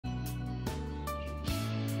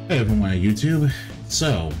Hey everyone on YouTube.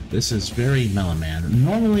 So, this is very Mellow Man.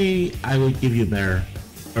 Normally, I would give you a better,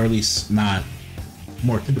 or at least not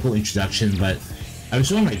more typical introduction, but I was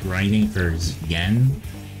doing my grinding for Yen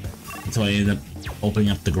until I ended up opening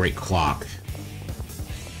up the Great Clock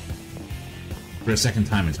for a second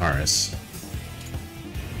time in Taurus.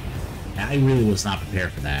 And I really was not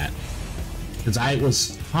prepared for that, because I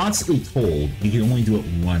was constantly told you can only do it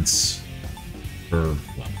once per,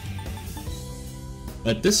 well.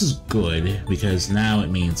 But this is good, because now it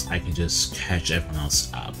means I can just catch everyone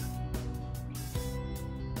else up.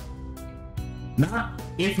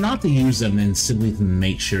 If not to use them, then simply to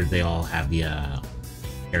make sure they all have the,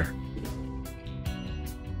 air.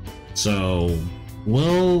 So,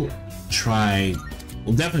 we'll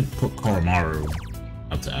definitely put Koromaru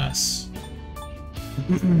up to us.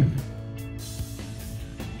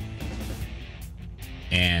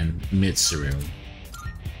 And Mitsuru.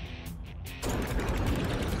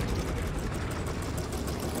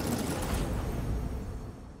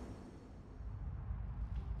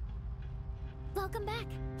 Welcome back.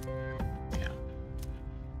 Yeah.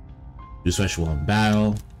 Do special in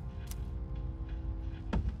battle.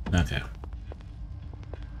 Okay.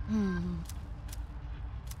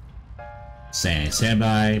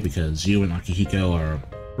 Standby, because you and Akihiko are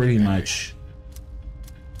pretty much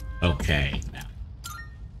okay now.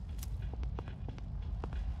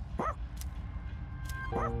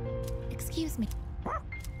 Excuse me.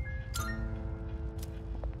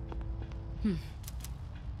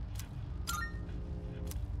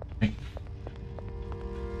 Okay.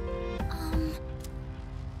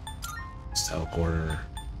 Let's teleporter.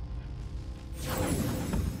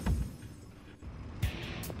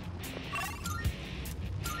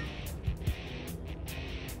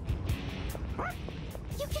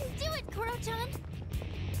 You can do it, Koro-chan!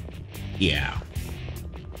 Yeah.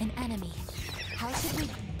 An enemy. How should we...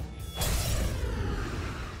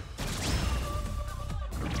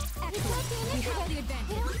 Excellent. We have the advantage.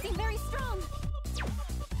 They don't seem very strong.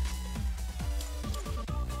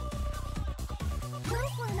 Go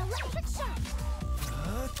for an electric shock.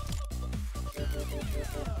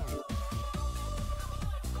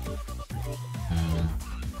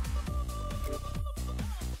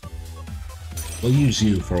 We'll use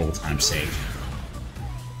you for old time's sake.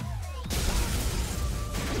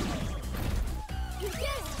 You did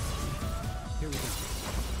it! Here we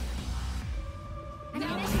go.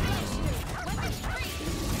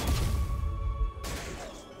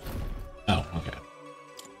 Oh, okay.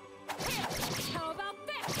 How about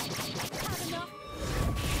this? Have enough?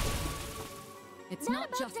 It's not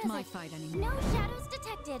just my fight anymore. No shadows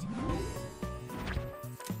detected.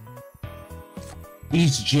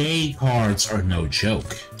 These J cards are no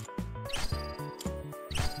joke.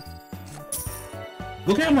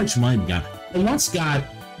 Look how much money we got. I once got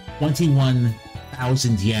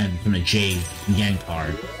 21,000 yen from a J yen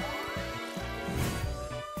card.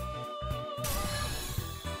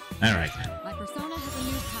 Alright. My persona has a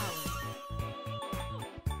new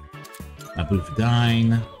power.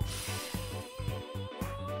 Abufadine.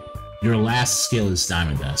 Your last skill is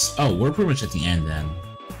Diamond Dust. Oh, we're pretty much at the end then.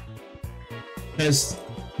 Because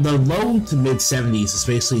the low to mid 70s is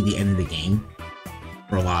basically the end of the game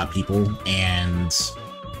for a lot of people, and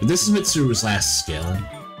this is Mitsuru's last skill.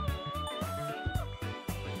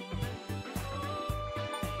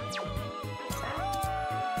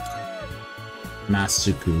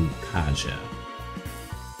 Masuku Kaja.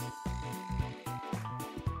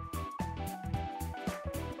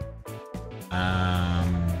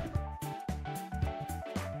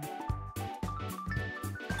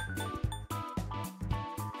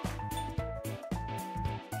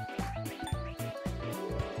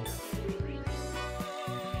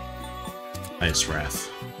 Ice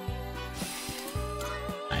Wrath.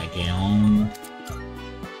 Aegeon.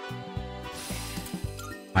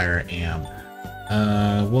 Fire Amp.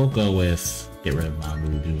 We'll go with get rid of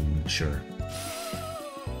Mamu Doom, sure.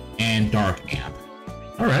 And Dark Amp.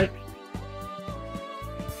 Alright.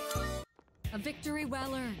 A victory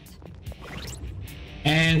well earned.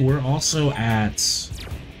 And we're also at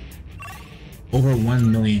over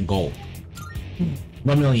 1 million gold.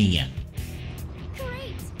 1 million yen.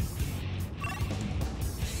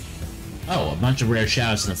 Oh, a bunch of rare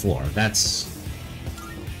shadows on the floor. That's...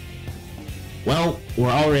 Well, we're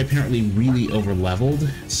already apparently really over-leveled,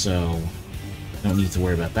 so don't need to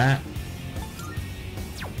worry about that.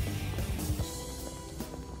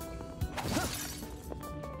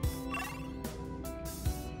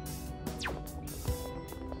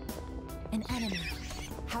 An enemy.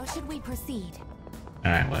 How should we proceed?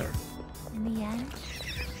 Alright, whatever. In the end,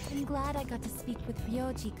 I'm glad I got to speak with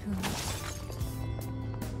Ryoji-kun.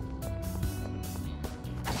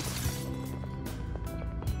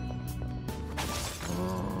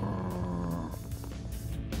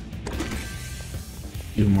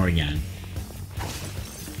 even more yen.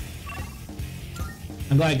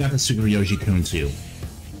 I'm glad I got the Super Yoshi-kun too.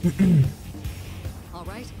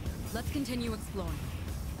 Alright, let's continue exploring.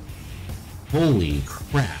 Holy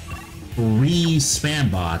crap. 3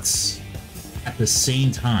 spam bots at the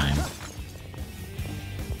same time.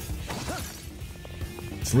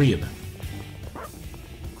 3 of them.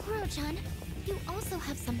 Kuro-chan, you also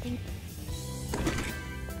have something.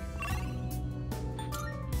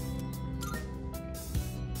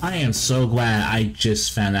 I am so glad I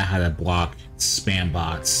just found out how to block spam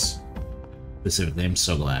bots. Specifically, I'm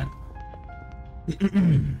so glad.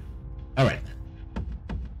 Alright.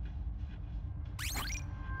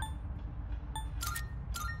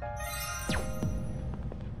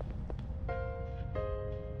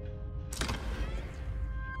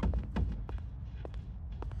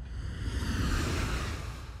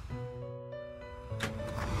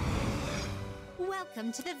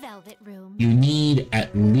 Welcome to the Velvet Room. You need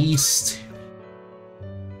at least...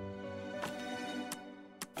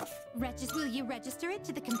 Will you register it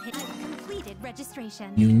to the completed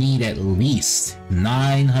registration? You need at least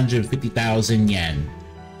 950,000 yen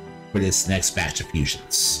for this next batch of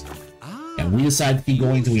fusions. And we decided to keep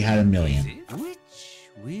going until we had 1 million. Which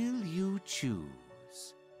will you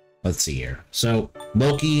choose? Let's see here. So,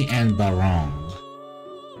 Loki and Barong.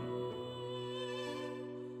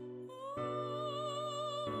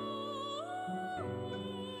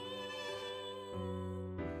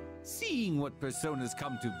 Seeing what personas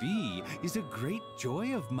come to be is a great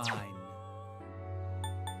joy of mine.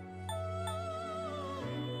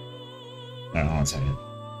 Hold on a second.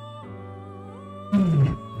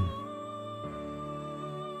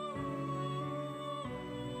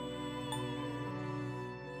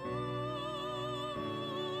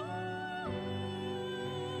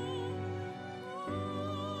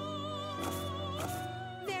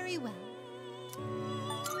 Very well.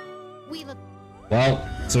 We look. Well,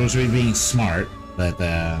 so it's really being smart, but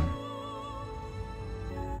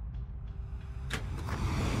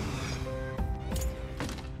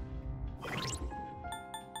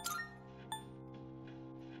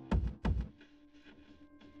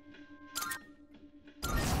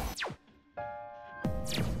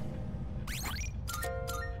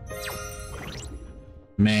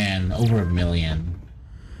man, over 1 million.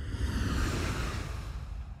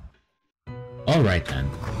 Alright then.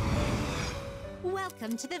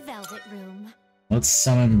 Welcome to the Velvet Room. Let's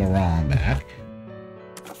summon Barong back.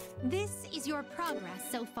 This is your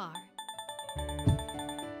progress so far.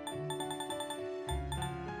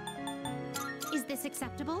 Is this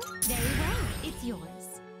acceptable? Very well, it's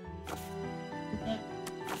yours.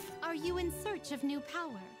 Are you in search of new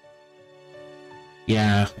power?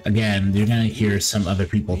 Yeah, again, you're gonna hear some other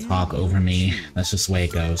people talk over me. That's just the way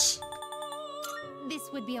it goes.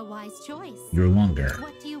 This would be a wise choice. You're longer.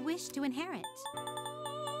 What do you wish to inherit?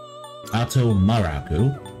 Ato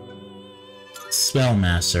Maraku.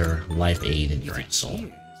 Spellmaster, Life Aid, and Drain Soul.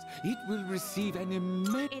 Years, it will receive an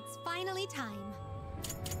immense... It's finally time.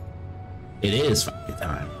 It is finally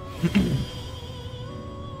time.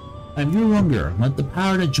 I'm no longer. Let the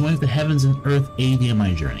power that joins the heavens and earth aid me in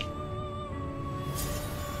my journey.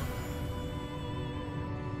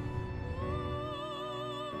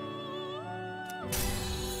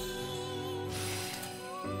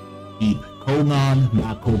 Keep Kogan,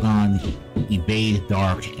 not Kogan, evade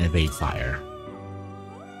dark, and evade fire.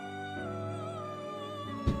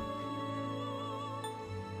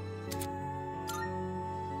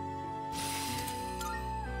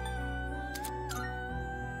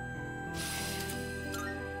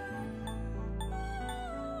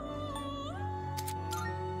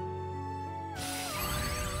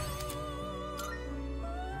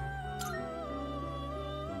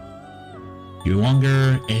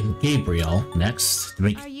 Yulonger and Gabriel next to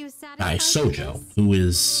make Are you Dai satisfied with Sojo, this? who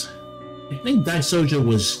is... I think Dai Sojo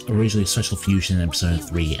was originally Special Fusion in Episode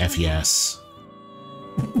 3, FES.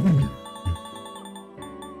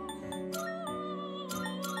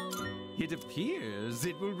 It appears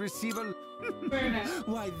it will receive a...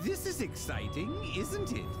 Why, this is exciting,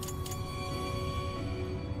 isn't it?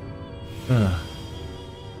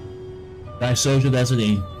 Dai Sojo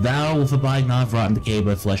designating, thou with abide not of rotten decay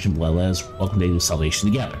by flesh and blood, let us welcome day to salvation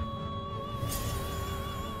together.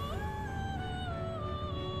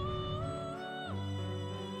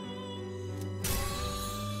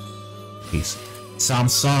 Peace.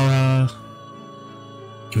 Samsara,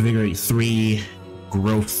 Invigorate 3,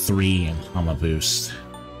 Growth 3, and Hama Boost.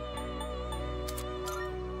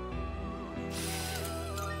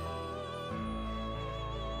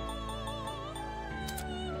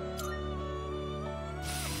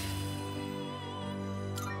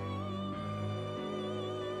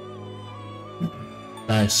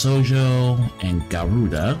 Sojo and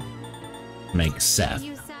Garuda make Seth.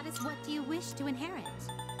 What do you wish to inherit?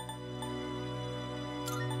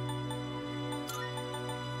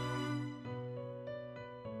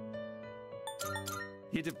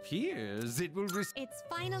 It appears it will It's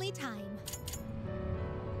finally time.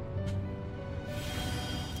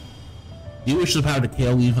 You wish the power to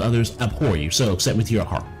kill, leave others abhor you, so accept with your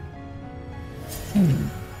heart.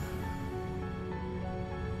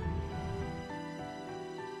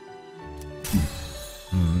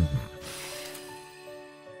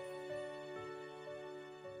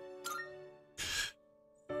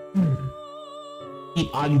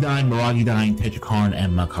 Keep Audidine, Maragidine, Tetrakarn,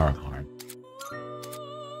 and Makarakarn.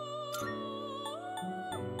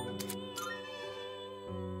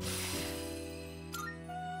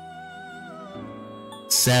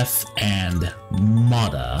 Seth and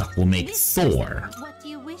Mada will make Thor. What do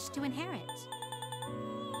you wish to inherit?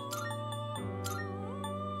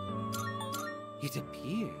 It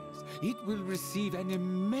appears it will receive an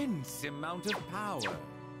immense amount of power.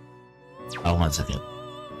 Oh, 1 second.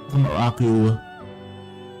 Maraku,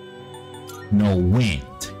 no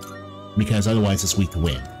wind, because otherwise it's weak to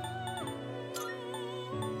wind.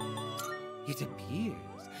 It appears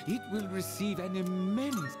it will receive an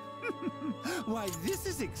immense... Why, this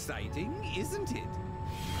is exciting, isn't it?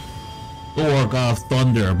 Thor, God of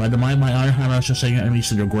Thunder, by the might of my iron hammer, I shall send your enemies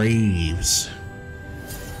to their graves.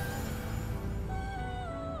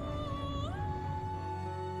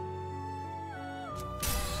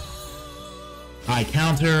 I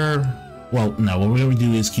counter. Well, no, what we're going to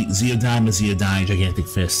do is keep Zeodime with Zeodine, Gigantic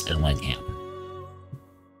Fist, and Light Amp.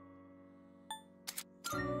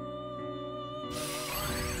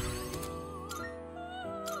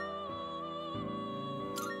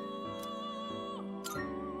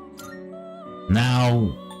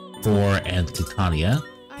 Now, Thor and Titania,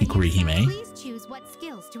 Hikurihime. Please choose what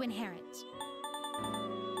skills to inherit.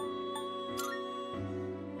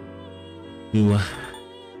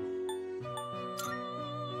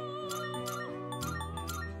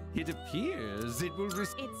 It appears it will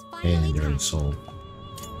receive... It's finally time. Soul.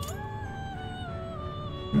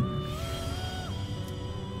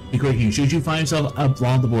 Hikurihime, should you find yourself up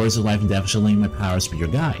along the borders of life and death, shall lend my powers be your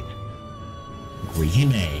guide.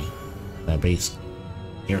 Hikurihime. That base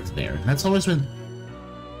character there. That's always been...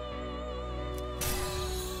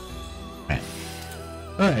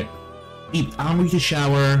 Alright. Eat Amrita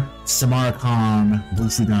Shower, Samarkand,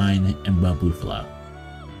 Bufudine, and Bufula.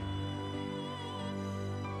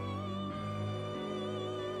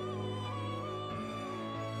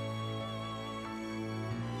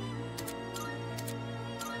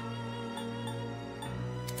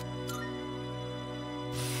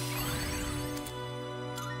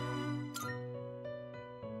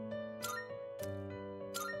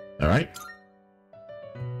 Alright.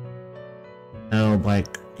 Now,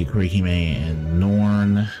 like Hikurihime and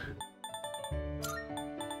Norn.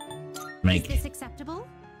 Make Is this acceptable?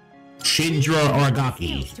 Shinjiro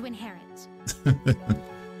Aragaki. Skills to inherit.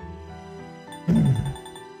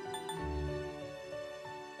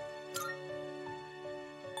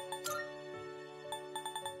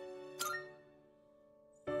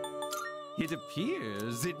 It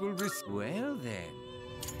appears it will receive... Well then,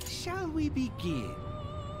 shall we begin?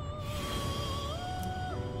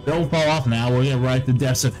 Don't fall off now, we're gonna ride the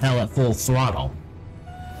depths of hell at full throttle.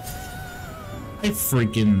 I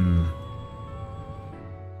freaking...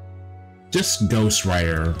 Just Ghost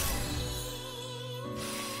Rider.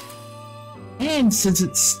 And since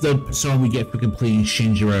it's the persona we get for completing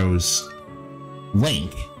Shinjiro's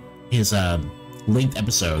Link, his linked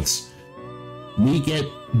episodes, we get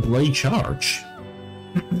Blade Charge.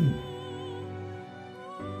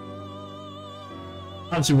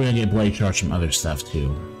 Obviously, we're gonna get Blade Charge from other stuff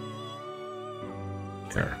too.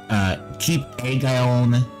 Sure. Keep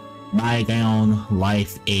Aegon, Maigon,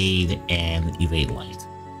 Life Aid, and Evade Light.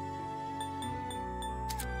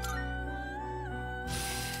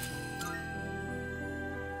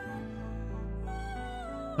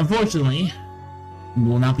 Unfortunately, we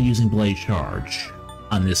will not be using Blade Charge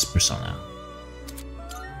on this persona.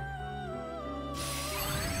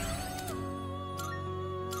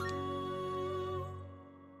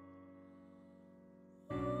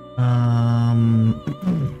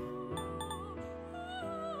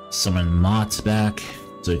 Summon Mott back,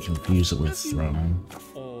 so confuse it with Throne.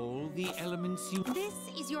 All the elements you... This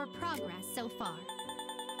is your progress so far.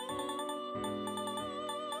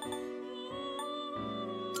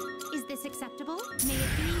 Is this acceptable? May it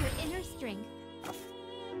be your inner strength.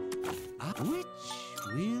 Which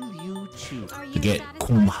will you choose? Are you To get satisfied?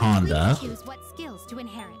 Kumhanda. Please choose what skills to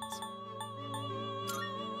inherit.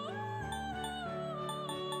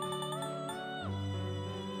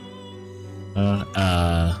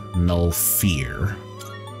 No fear.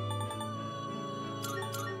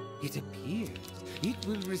 It appears it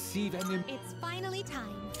will receive an... It's finally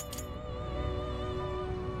time.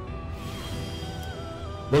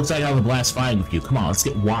 Looks like I have a blast fighting with you. Come on, let's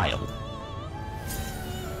get wild.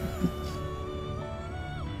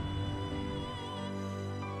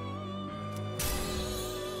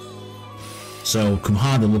 So,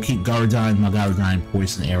 Kumhada will keep Garudyne, Magarudyne,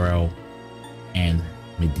 Poison Arrow, and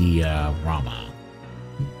Medea Rama.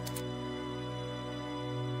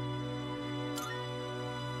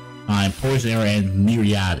 Poison Arrow and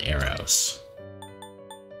Myriad Arrows.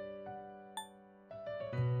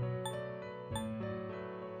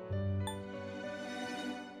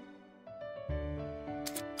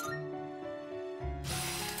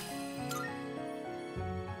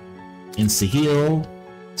 Insta-heal.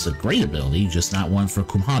 It's a great ability, just not one for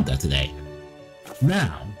Kumhada today.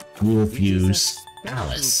 Now, we will fuse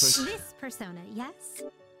Alice This persona, yes?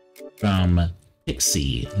 from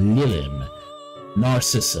Pixie, Lilim,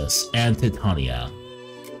 Narcissus, and Titania.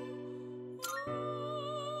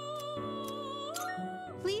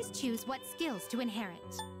 Please choose what skills to inherit.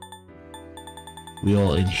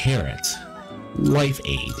 We'll inherit Life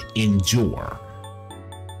Aid, Endure,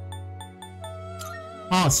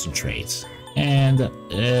 Concentrate, and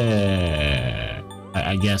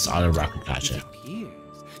I guess Auto Rocket Gotcha. It appears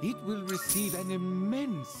it will receive an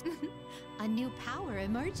immense... A new power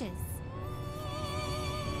emerges.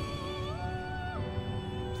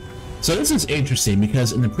 So this is interesting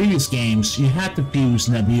because in the previous games you had to fuse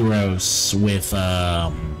Nebiros with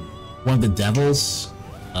one of the devils,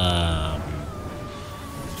 one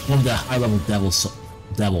of the high-level devils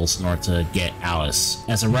in order to get Alice,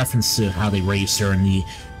 as a reference to how they raised her in the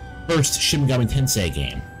first Shin Megami Tensei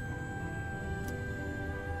game.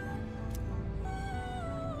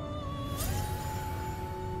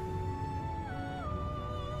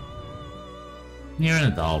 You're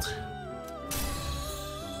an adult.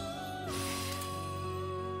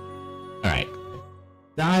 Alright.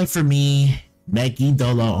 Die for me, Megi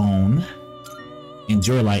Dolaon,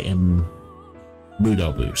 Endure Light, and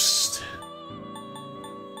Mudo Boost.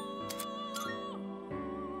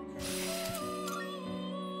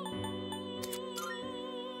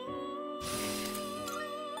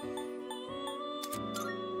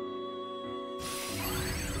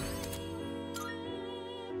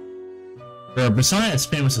 For a persona as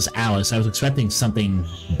famous as Alice, I was expecting something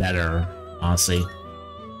better, honestly.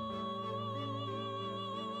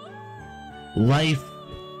 Life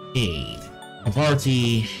Aid,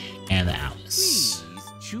 Authority, and Alice.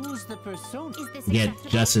 Please choose the persona. Is this Get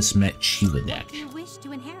acceptable? Justice Met Chiba deck. What do you wish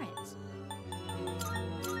to inherit?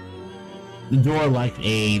 Endure Life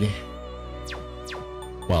Aid.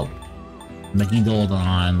 Well,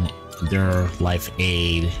 Megidolon, Endure Life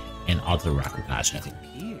Aid, and Auto Rocket Gotcha. It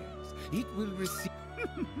appears it will receive...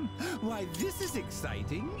 Why, this is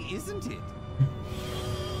exciting, isn't it?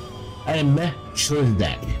 I am Merciless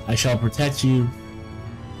deck. I shall protect you.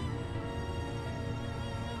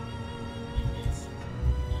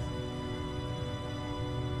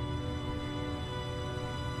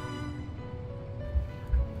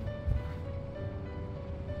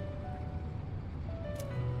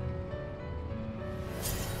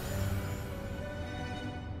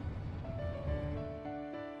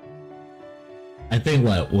 I think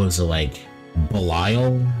what was it, like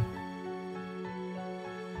Belial?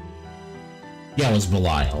 Yeah, it was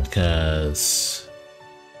Belial, because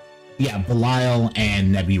yeah, Belial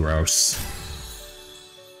and Nebiros.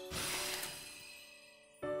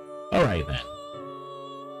 Alright then.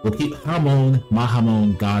 We'll keep Hamon,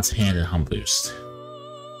 Mahamon, God's Hand, and Hum Boost.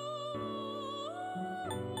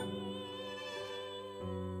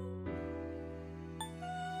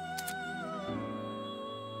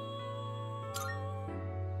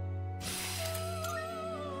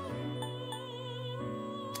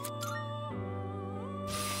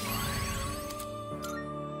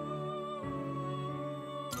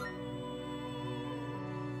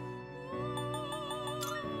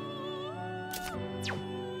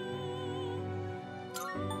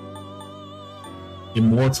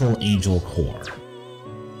 Immortal Angel Core.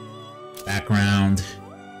 Background,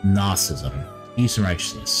 Gnosticism. Peace and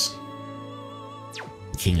Righteousness.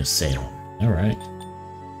 The King of Salem. Alright.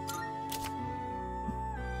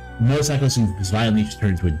 Motorcyclist whose violent nature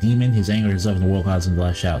turned into a demon. His anger is up in the world causes him to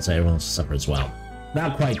lash out, so everyone else will suffer as well.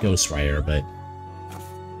 Not quite Ghost Rider, but...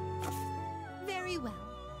 Very well.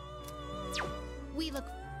 We look...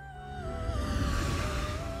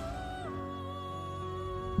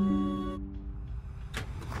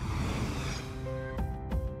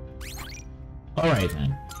 Alright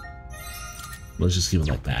then. Let's just keep it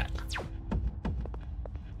like that.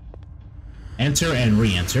 Enter and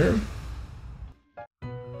re-enter.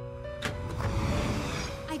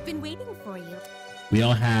 I've been waiting for you. We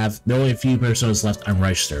all have, there are only a few personas left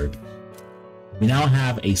unregistered. We now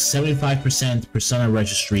have a 75% persona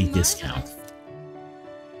registry discount.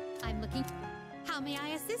 I'm looking. How may I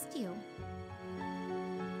assist you?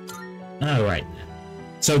 Alright.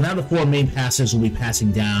 So now the 4 main passes will be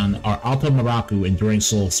passing down are Alto Maraku, Enduring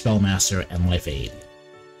Soul, Spellmaster, and Life Aid.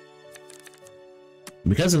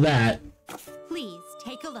 Because of that, Please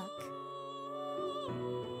take a look.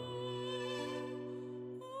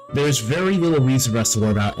 there's very little reason for us to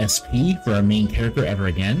worry about SP for our main character ever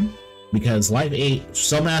again, because Life Aid,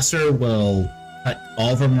 Spellmaster will cut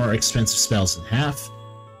all of our more expensive spells in half,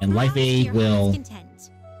 and Life Aid Your will... heart's content.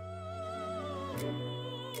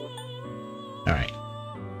 Alright.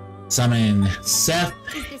 Summon Seth,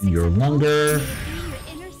 Is this your acceptable? Lunger, May it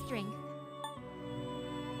be your inner strength.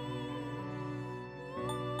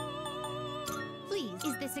 Please,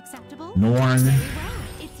 is this acceptable? Norn, Very well,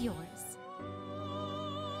 it's yours.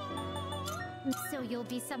 So you'll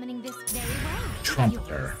be summoning this very well. It's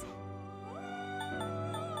Trumpeter. yours.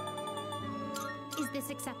 Is this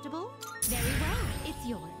acceptable? Very well, it's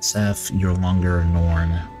yours. Seth, your Lunger,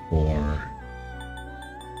 Norn, or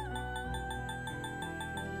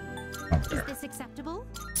Is Trumpeter. this acceptable?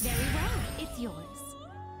 Very well, it's yours.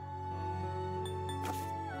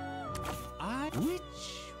 Which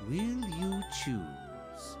will you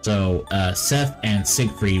choose? So, Seth and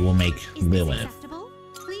Siegfried will make Is this Lilith. acceptable?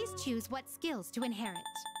 Please choose what skills to inherit.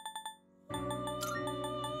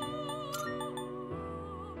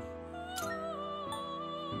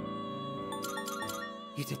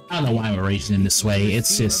 I don't know why I'm arranging in this way,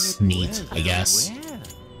 it's just neat, I guess.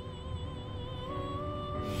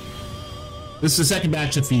 This is the second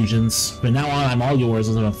batch of fusions, but now on I'm all yours.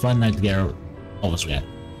 Let's have a fun night together. Almost forgot.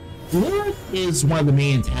 Lilith is one of the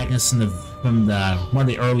main antagonists in one of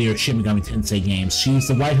the earlier Shin Megami Tensei games. She's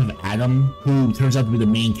the wife of Adam, who turns out to be the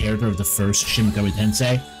main character of the first Shin Megami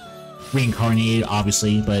Tensei. Reincarnated,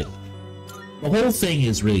 obviously, but the whole thing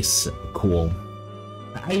is really cool.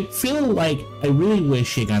 I feel like I really wish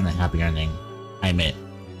she had gotten a happy ending, I admit.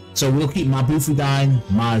 So we'll keep Mabufu dying,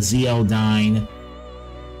 Mazio dying,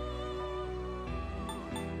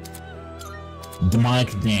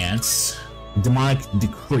 Demonic Dance, Demonic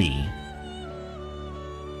Decree,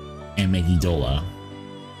 and Megidola.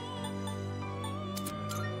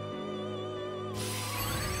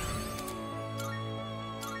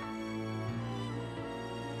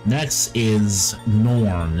 Next is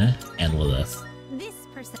Norn and Lilith. This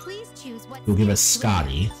person, please choose what We'll give us skills to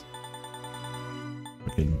Scotty. inherit.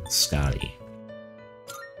 Freaking Scotty.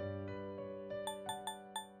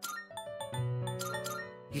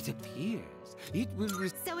 It appears it will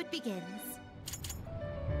So it begins.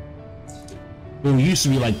 Who used to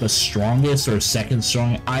be like the strongest or second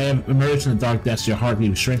strongest. I have emerged from the dark depths, your heartbeat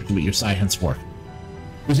was shrinking, but your sight henceforth.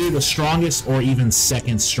 It was either the strongest or even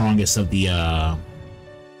second strongest of the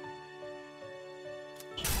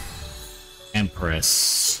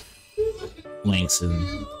Empress links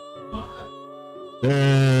and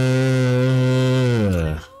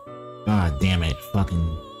God damn it,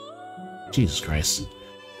 fucking Jesus Christ.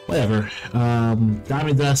 Whatever.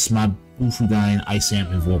 Diamond Dust, my Bufudine, Ice Amp,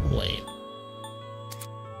 and Vorpal Blade.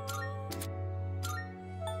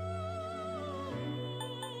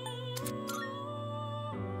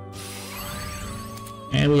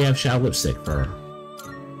 And we have Shadow Lipstick for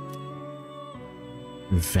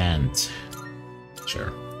Vent.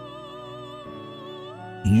 Sure.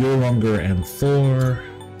 Yurlonger and Thor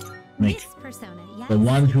make This persona, yes. the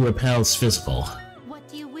one who repels physical. What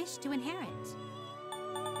do you wish to inherit?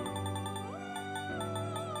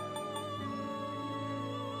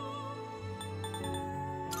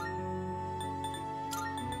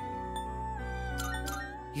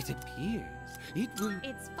 It appears it will.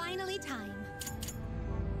 It's finally time.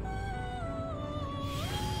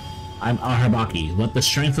 I'm Ahabaki. Let the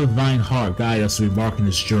strength of thine heart guide us to embark on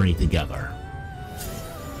this journey together.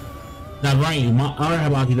 Now, right,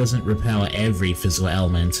 Ahabaki doesn't repel every physical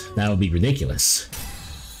element. That would be ridiculous.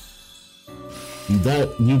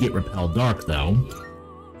 You get repelled dark, though.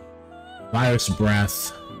 Virus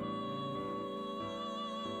breath.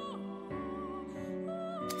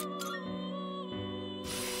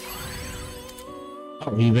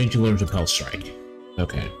 Oh, he eventually learns repel strike.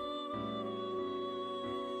 Okay.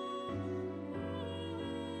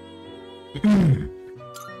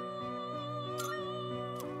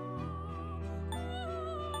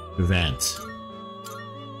 Prevent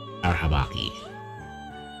Arhabaki.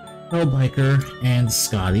 Biker and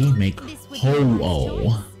Scotty make This would be a wise Ho-Oh.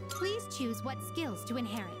 choice. Please choose what skills to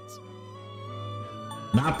inherit.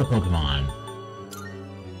 Not the Pokemon.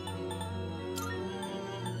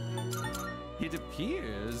 It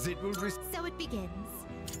appears it will So it begins.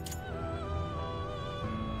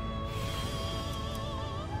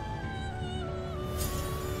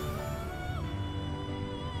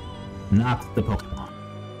 Not the Pokemon.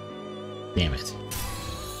 Damn it.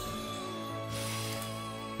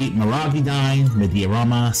 Eat Maraudine,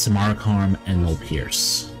 Mediarama, Samarakarm, and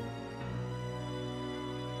Molpierce.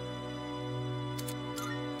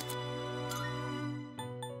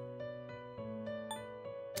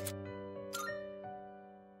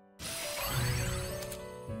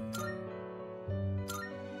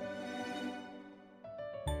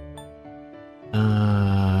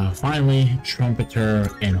 Finally, Trumpeter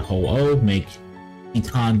and Ho-Oh make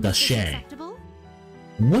Itan Dashe. Acceptable?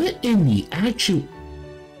 What in the actual...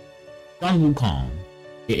 Sun Wukong.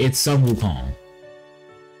 It's Sun Wukong.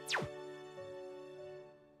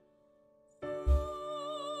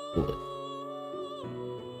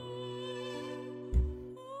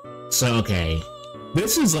 So, okay.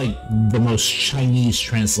 This is like the most Chinese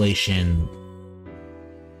translation.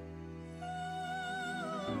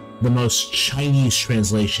 The most Chinese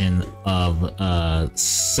translation of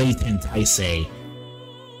Satan Taisei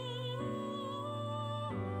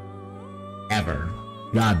ever.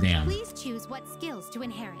 Goddamn. Please choose what skills to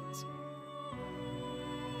inherit.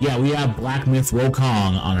 Yeah, we have Black Myth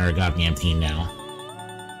Wukong on our goddamn team now.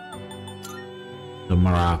 The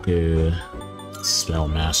Maraku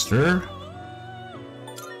Spellmaster.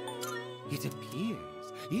 It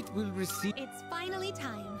appears it will receive. It's finally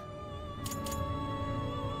time.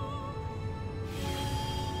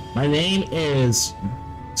 My name is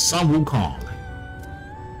Sun Wukong.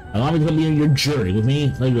 Allow me to be on your journey with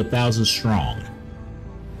me, like 1,000 strong.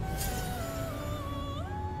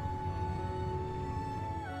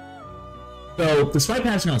 So, despite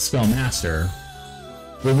passing on Spellmaster,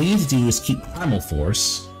 what we need to do is keep Primal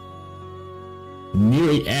Force,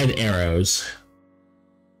 Myriad Arrows,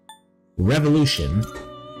 Revolution,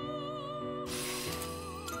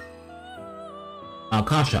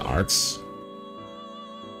 Akasha Arts,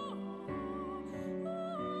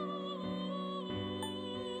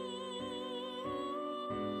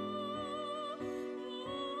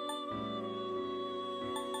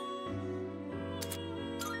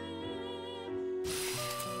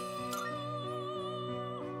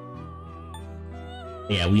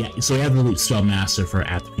 yeah, we have the Spellmaster for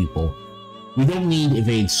after people. We don't need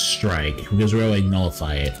Evade Strike, because we're going to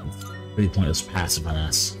nullify it. It's pretty pointless passive on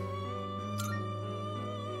us.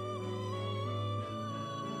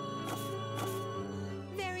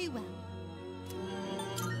 Very well.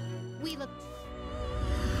 We look...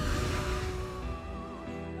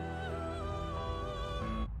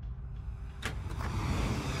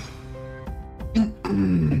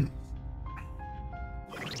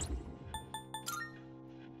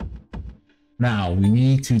 Now, we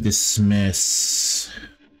need to dismiss...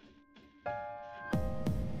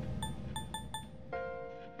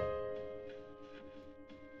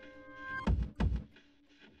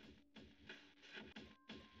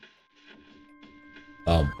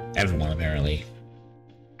 everyone, apparently.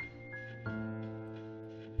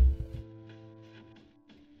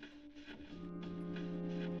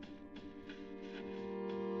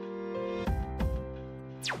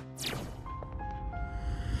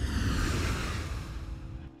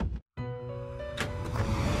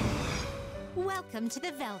 Welcome to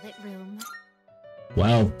the Velvet Room.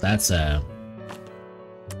 Well, that's a...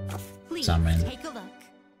 Please summon. take a look.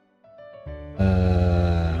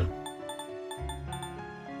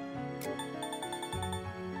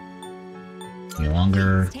 No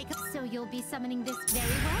longer... So you'll be summoning this very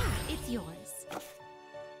well. It's yours.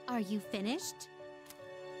 Are you finished?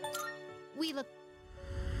 We look...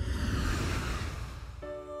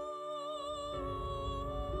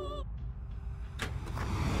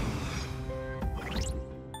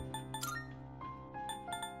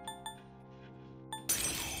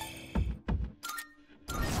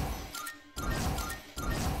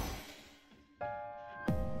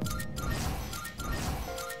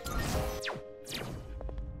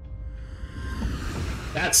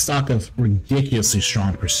 That stock of ridiculously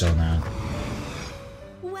strong persona.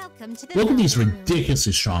 Welcome to the Look at these Velvet Room.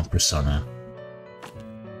 ridiculously strong persona.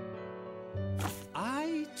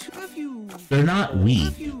 I too have you. They're not weak.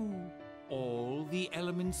 Have you all the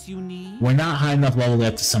elements you need? We're not high enough level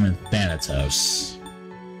yet to summon Thanatos.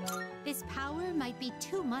 This power might be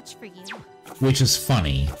too much for you. Which is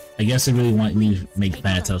funny. I guess they really want me to make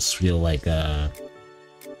Thanatos feel like,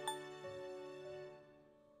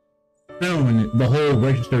 soon, the whole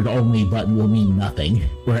registered only button will mean nothing.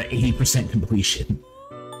 We're at 80% completion.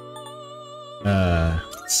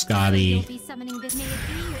 Scotty. You'll be summoning this. May it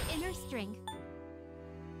be your inner strength.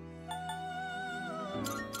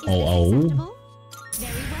 acceptable?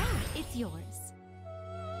 Very well, it's yours.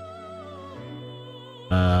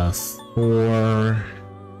 4.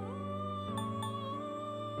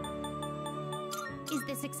 Is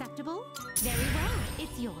this acceptable? Very well,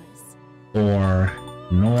 it's yours. 4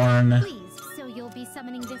 Norn. Please, so you'll be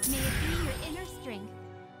summoning this. May it be your inner strength.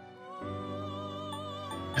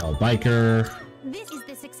 Hell Biker. Is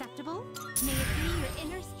this acceptable? May it be your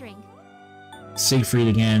inner strength. Siegfried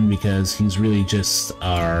again because he's really just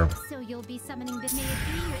our So you'll be summoning this. May it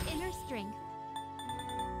be your inner strength.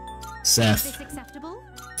 Is Seth. this acceptable?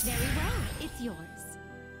 Very well, it's yours.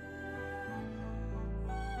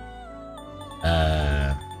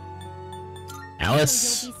 Alice.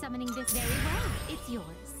 So you'll be summoning this. Very well, it's yours.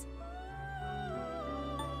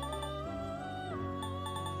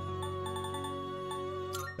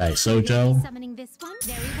 Sojo. Summoning this one.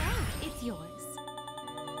 Very well, it's yours.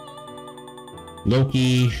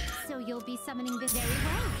 Loki. So you'll be summoning this. Very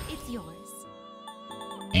well, it's yours.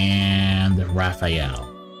 And Raphael.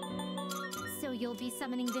 So you'll be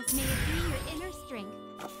summoning this. May it be your inner strength.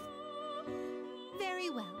 Very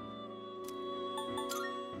well.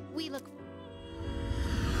 We look.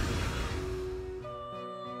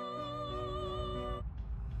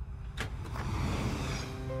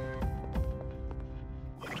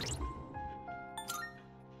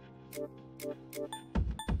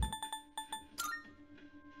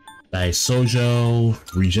 Sojo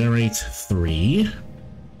regenerate 3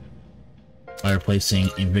 by replacing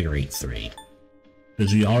invigorate 3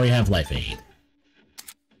 because we already have life aid.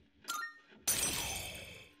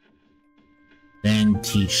 Then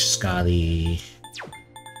teach Scotty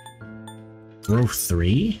growth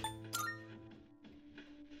 3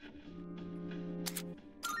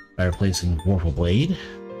 by replacing Vorpal Blade,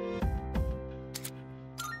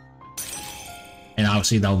 and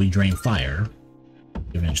obviously that will be drain fire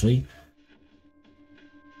eventually.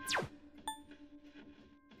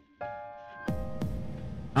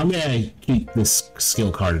 I'm gonna keep this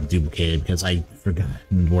skill card duplicated because I forgot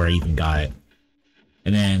where I even got it.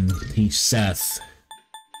 And then teach Seth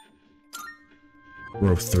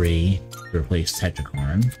growth 3 to replace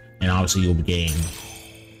Tetracorn. And obviously you'll be getting...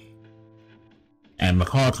 And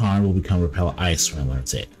Macaulay will become Repel Ice when it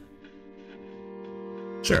learns it.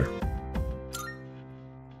 Sure.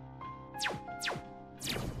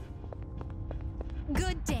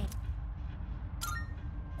 Good day.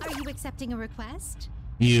 Are you accepting a request?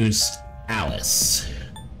 Use Alice.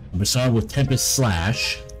 Persona with Tempest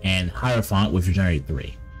Slash and Hierophant with Regenerate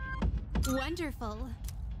 3. Wonderful.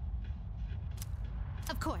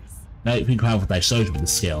 Of course. Now you can accomplish with Sojo with the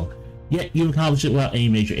skill, yet you accomplish it without any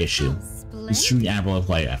major issue. Splendid. It's true admirable of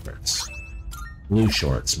light efforts. Blue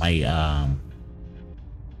shorts, my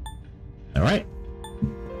Alright.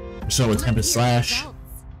 So with Tempest Slash,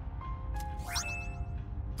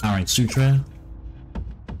 Powering Sutra,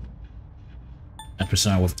 and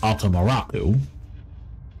Persona with Alto Maraku.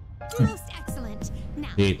 Most excellent. Now,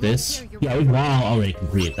 Create this. let's hear your Yeah, we've all already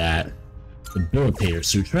completed that. Debilitator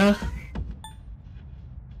Sutra.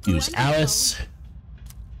 Use Wonderful. Alice.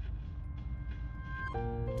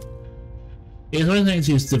 It's one of the things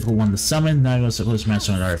use difficult one to summon. Now goes to close match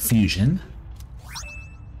on our fusion.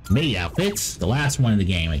 Maid outfits, the last one in the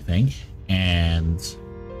game, I think. And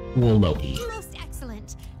cool Loki. Most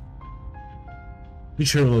excellent. Be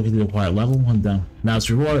sure Loki to acquire level 1 down. Now it's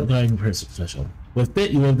rewarded by person special. With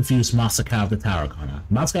it, you will defuse Masaka of the Tower Kana.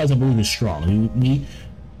 Masaka, I believe, is strong. You need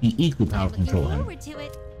be equally powerful to control him. Forward to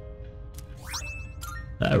it.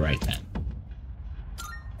 Alright then.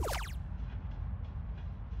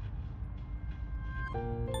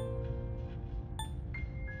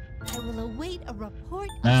 I will await a report.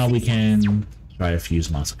 of Now we success. can try to fuse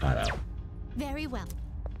Masakato. Very well.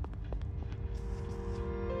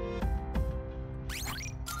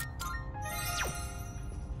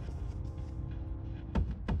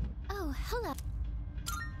 Oh, hello.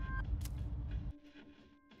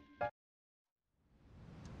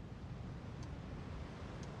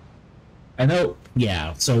 I know,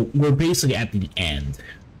 yeah, so we're basically at the end.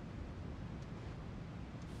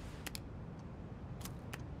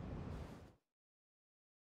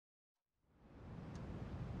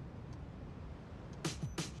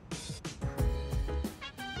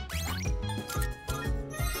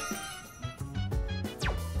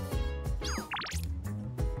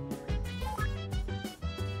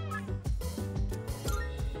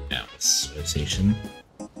 Now, Association.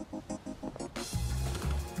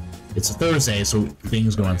 It's a Thursday, so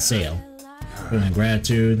things go on sale. Feeling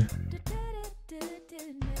gratitude.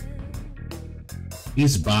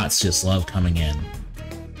 These bots just love coming in.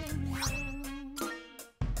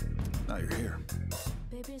 Now you're here.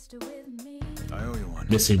 I owe you one.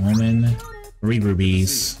 Missing woman. 3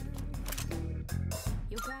 rubies.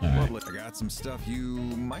 Alright. I got some stuff you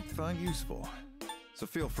might find useful, so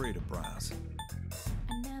feel free to browse.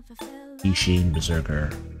 Ishin Berserker.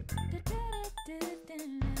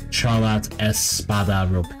 Charlotte Espada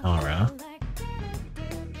Ropara.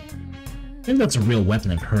 I think that's a real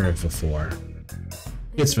weapon I've heard of before.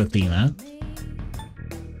 It's for Athena.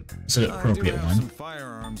 It's an appropriate I do have one. some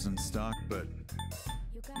firearms in stock, but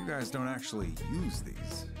you guys don't actually use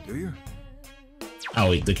these, do you? Oh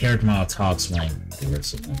wait, the character model talks when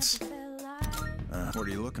Merciless. What are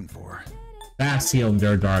you looking for? Bastion,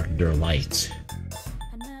 their dark, their light.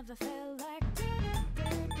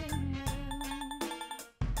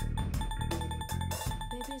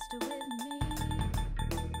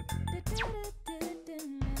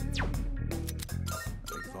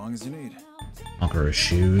 As long as you need. Conqueror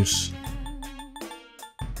shoes.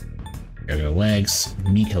 There are legs.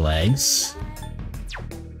 Mika legs.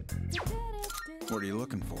 What are you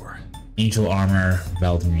looking for? Angel armor,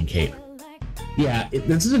 Valkyrie cape. Yeah,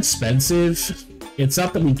 this is expensive. It's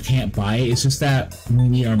not that we can't buy it, it's just that we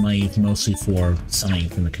need our money mostly for something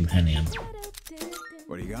from the compendium.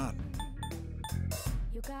 What do you got?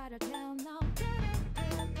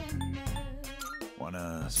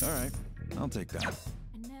 Alright, I'll take that.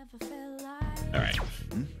 Alright.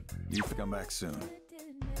 You can come back soon.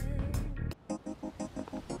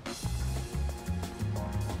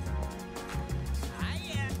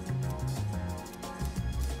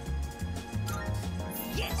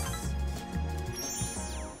 Yes!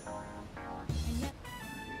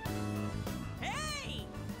 Hey!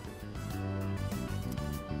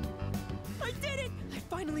 I did it! I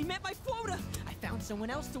finally met my quota! I found someone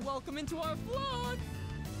else to welcome into our vlog!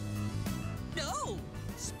 No!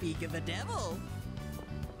 Speak of the devil!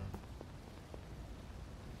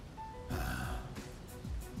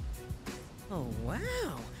 Oh,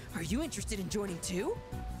 wow! Are you interested in joining too?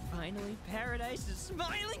 Finally, paradise is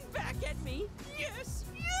smiling back at me! Yes!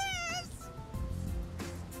 Yes!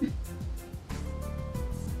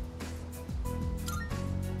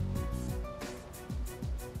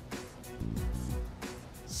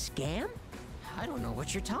 Scam? I don't know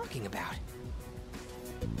what you're talking about.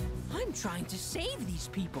 I'm trying to save these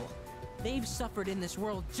people. They've suffered in this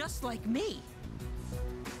world just like me.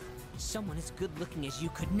 Someone as good-looking as you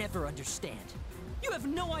could never understand. You have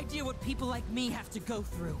no idea what people like me have to go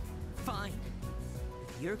through. Fine.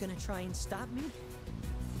 If you're gonna try and stop me,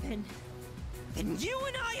 then you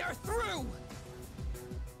and I are through!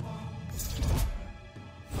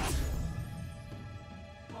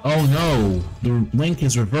 Oh no! The link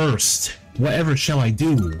is reversed. Whatever shall I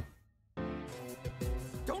do?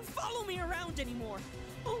 Don't follow me around anymore!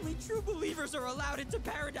 Only true believers are allowed into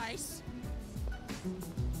paradise!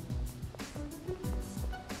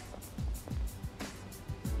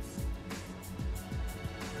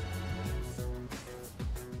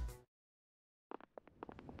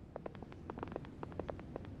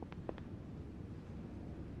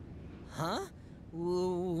 Huh?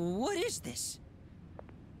 What is this?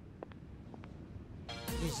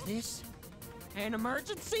 Is this an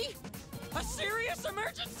emergency? A serious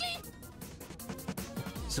emergency?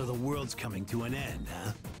 So the world's coming to an end,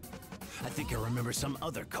 huh? I think I remember some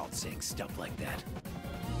other cult saying stuff like that.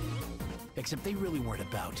 Except they really weren't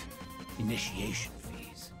about initiation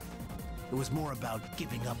fees. It was more about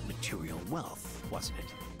giving up material wealth, wasn't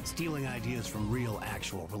it? Stealing ideas from real,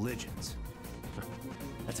 actual religions.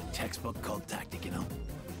 That's a textbook cult tactic, you know?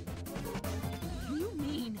 You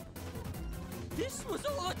mean this was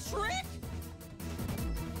all a trick?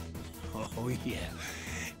 Oh yeah,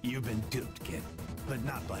 you've been duped, kid. But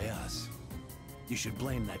not by us. You should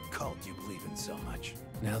blame that cult you believe in so much.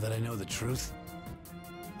 Now that I know the truth,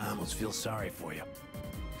 I almost feel sorry for you.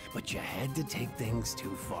 But you had to take things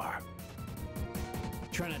too far.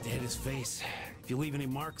 Try not to hit his face. If you leave any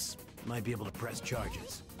marks, you might be able to press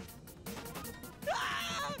charges.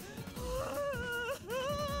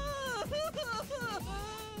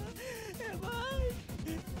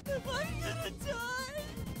 Am I gonna die?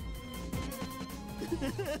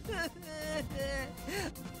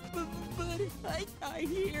 but if I die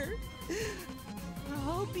here,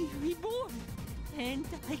 I'll be reborn, and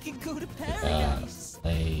I can go to paradise.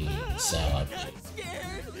 Salad. I'm not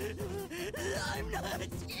scared. I'm not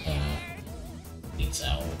scared. Needs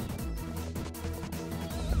out.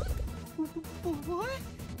 What?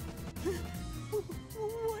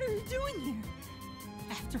 What are you doing here?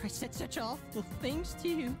 After I said such awful things to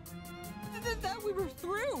you, that we were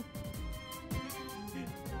through.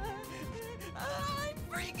 I'm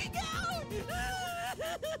freaking out!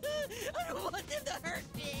 I don't want them to hurt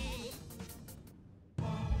me!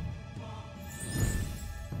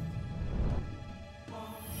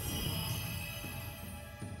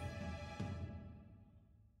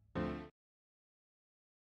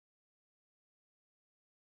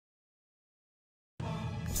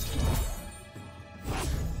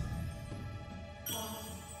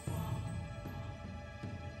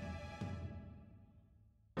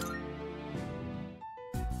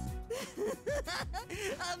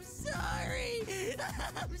 I'm sorry.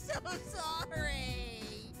 I'm so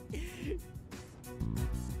sorry.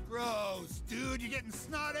 Gross, dude, you're getting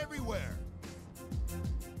snot everywhere.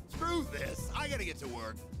 Screw this. I gotta get to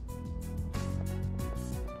work.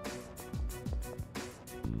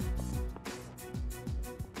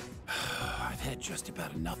 I've had just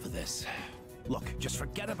about enough of this. Look, just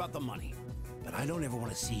forget about the money. But I don't ever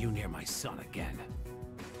want to see you near my son again.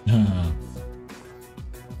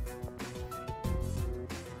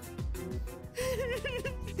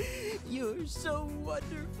 You're so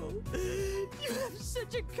wonderful. You have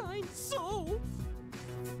such a kind soul.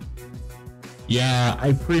 Yeah,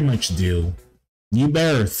 I pretty much do. You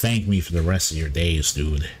better thank me for the rest of your days,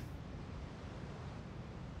 dude.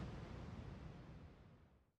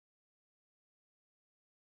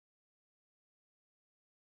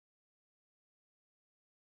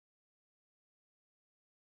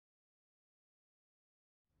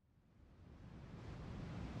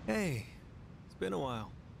 Hey, it's been a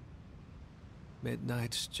while.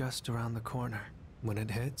 Midnight's just around the corner. When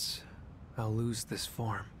it hits, I'll lose this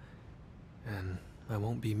form, and I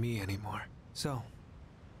won't be me anymore. So,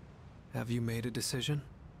 have you made a decision?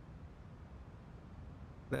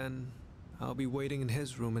 Then, I'll be waiting in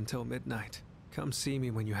his room until midnight. Come see me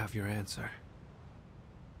when you have your answer.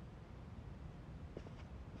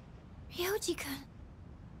 Ryoji-kun.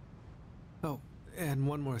 Oh, and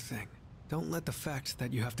one more thing. Don't let the fact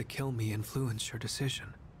that you have to kill me influence your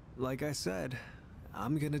decision. Like I said,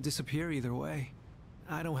 I'm gonna disappear either way.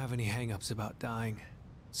 I don't have any hang-ups about dying,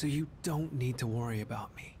 so you don't need to worry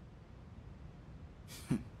about me.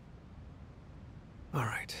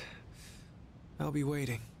 Alright. I'll be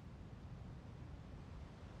waiting.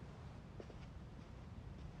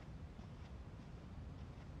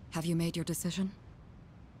 Have you made your decision?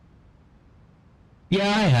 Yeah,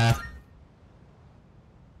 I have.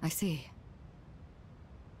 I see.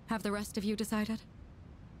 Have the rest of you decided?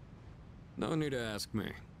 No need to ask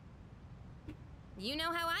me. You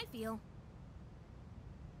know how I feel.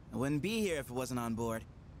 I wouldn't be here if it wasn't on board.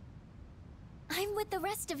 I'm with the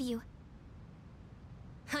rest of you.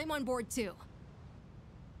 I'm on board too.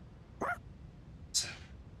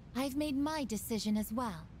 I've made my decision as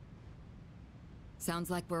well. Sounds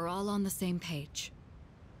like we're all on the same page.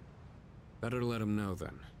 Better let him know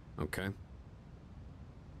then, okay?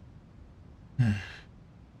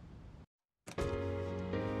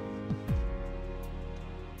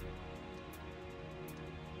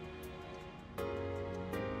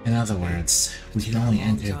 In other words, we can only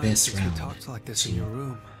enter this We round. talked like this in your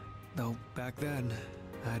room. Though back then,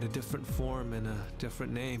 I had a different form and a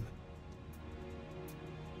different name.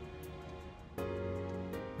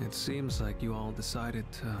 It seems like you all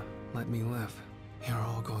decided to let me live. You're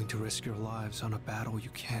all going to risk your lives on a battle you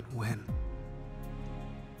can't win.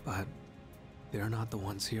 But they're not the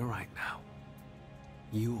ones here right now.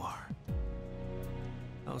 You are.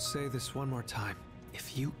 I'll say this one more time.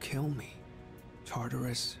 If you kill me,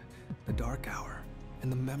 Tartarus, the Dark Hour,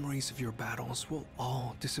 and the memories of your battles will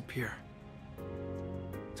all disappear.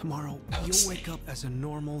 Tomorrow, you'll wake up as a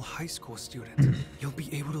normal high school student. You'll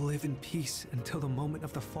be able to live in peace until the moment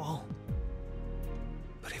of the fall.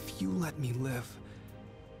 But if you let me live,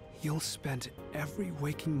 you'll spend every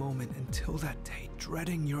waking moment until that day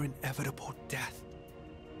dreading your inevitable death.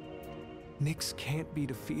 Nyx can't be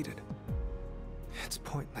defeated. It's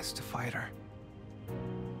pointless to fight her.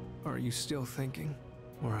 Are you still thinking,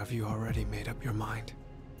 or have you already made up your mind?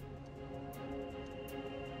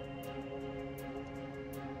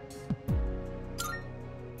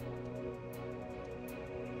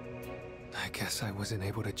 I guess I wasn't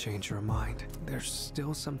able to change your mind. There's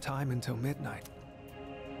still some time until midnight.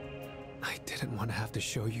 I didn't want to have to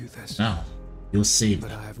show you this. No, you'll see.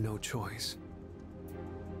 But I have no choice.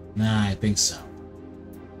 Nah, I think so.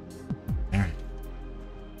 Alright.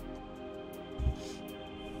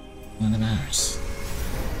 None that matters.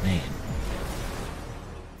 Man.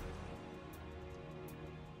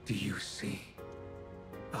 Do you see?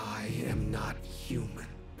 I am not human.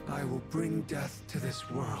 I will bring death to this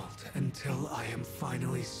world until I am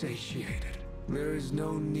finally satiated. There is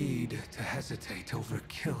no need to hesitate over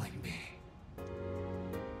killing me.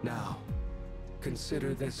 Now,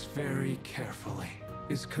 consider this very carefully.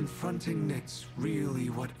 Is confronting Nyx really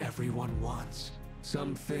what everyone wants?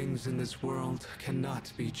 Some things in this world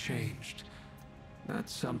cannot be changed.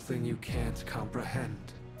 That's something you can't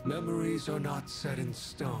comprehend. Memories are not set in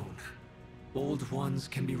stone. Old ones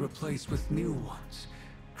can be replaced with new ones,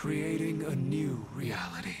 creating a new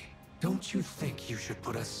reality. Don't you think you should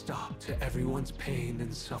put a stop to everyone's pain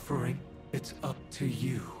and suffering? It's up to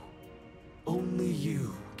you. Only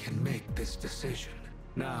you can make this decision.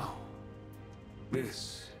 Now,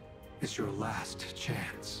 This is your last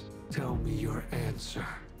chance. Tell me your answer.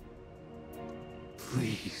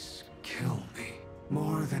 Please kill me.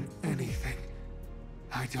 More than anything,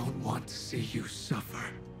 I don't want to see you suffer.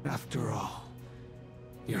 After all,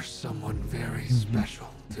 you're someone very special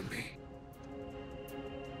to me.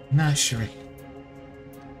 Not sure.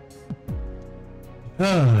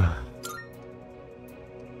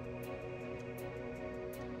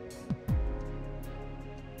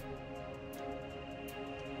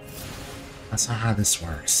 That's not how this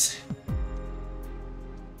works.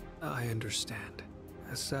 I understand.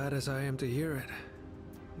 As sad as I am to hear it.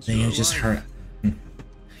 Then you just hurt.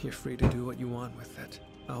 You're free to do what you want with it.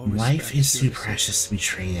 Life is too precious to be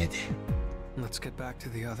traded. Let's get back to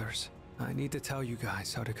the others. I need to tell you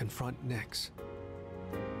guys how to confront Nyx.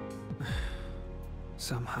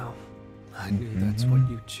 Somehow, I knew that's what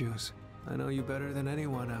you'd choose. I know you better than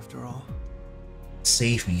anyone, after all.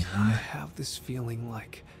 Save me, huh? I have this feeling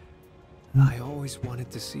like I always wanted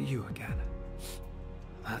to see you again.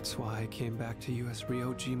 That's why I came back to you as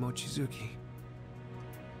Ryoji Mochizuki.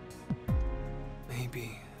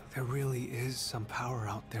 Maybe there really is some power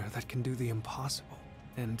out there that can do the impossible.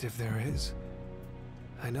 And if there is,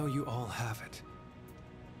 I know you all have it.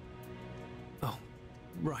 Oh,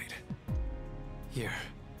 right. Here.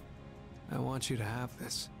 I want you to have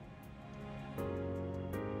this.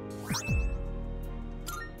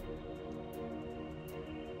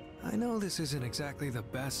 I know this isn't exactly the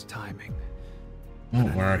best timing.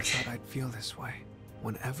 Won't work. I thought I'd feel this way.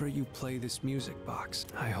 Whenever you play this music box,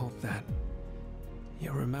 I hope that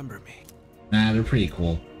you'll remember me. Nah, they're pretty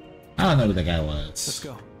cool. I don't know who the guy was. Let's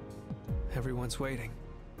go. Everyone's waiting.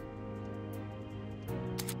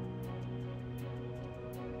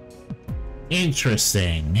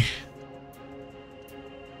 Interesting.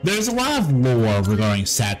 There's a lot of lore regarding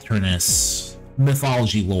Saturnus,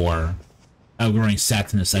 mythology lore regarding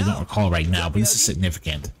Saturnus I don't recall right now, but this is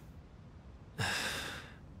significant.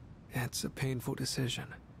 It's a painful decision,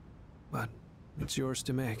 but it's yours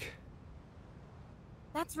to make.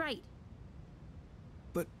 That's right.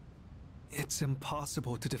 But it's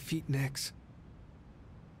impossible to defeat Nyx.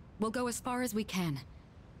 We'll go as far as we can.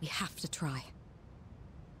 We have to try.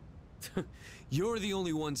 You're the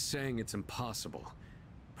only one saying it's impossible.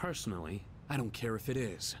 Personally, I don't care if it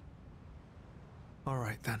is. All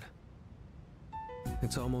right, then.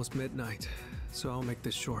 It's almost midnight, so I'll make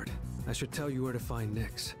this short. I should tell you where to find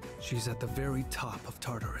Nyx. She's at the very top of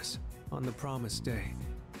Tartarus. On the promised day,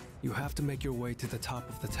 you have to make your way to the top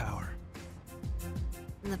of the tower.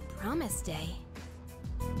 The promised day.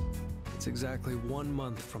 It's exactly 1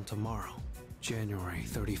 month from tomorrow, January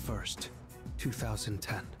 31st,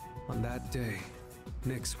 2010. On that day,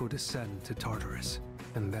 Nyx will descend to Tartarus,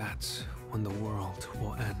 and that's when the world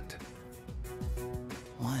will end.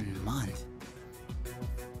 1 month?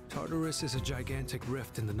 Tartarus is a gigantic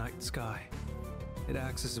rift in the night sky. It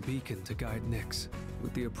acts as a beacon to guide Nyx.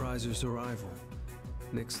 With the Appriser's arrival,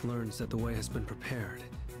 Nyx learns that the way has been prepared,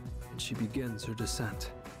 and she begins her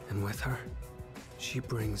descent. And with her, she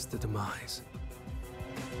brings the demise.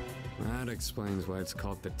 That explains why it's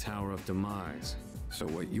called the Tower of Demise. So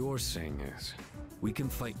what you're saying is, we can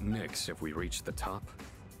fight Nyx if we reach the top?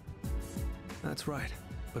 That's right.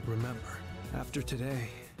 But remember, after today,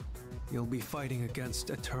 you'll be fighting against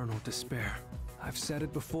eternal despair. I've said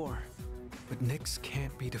it before, but Nyx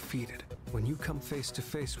can't be defeated. When you come face to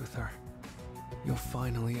face with her, you'll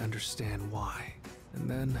finally understand why. And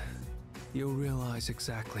then, you'll realize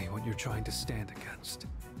exactly what you're trying to stand against.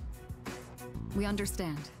 We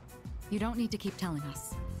understand. You don't need to keep telling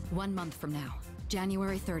us. 1 month from now,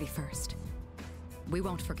 January 31st. We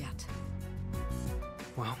won't forget.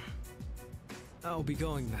 Well, I'll be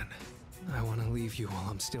going then. I want to leave you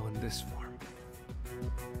while I'm still in this form.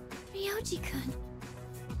 Ryoji-kun.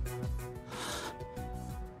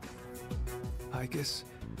 I guess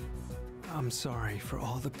I'm sorry for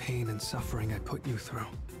all the pain and suffering I put you through.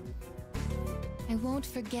 I won't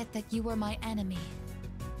forget that you were my enemy.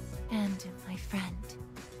 And my friend.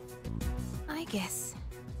 I guess.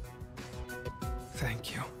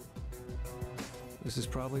 Thank you. This is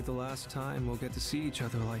probably the last time we'll get to see each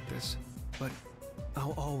other like this, but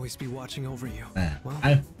I'll always be watching over you.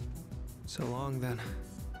 Well, so long then.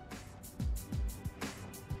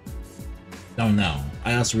 Don't know.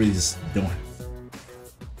 I also really just don't.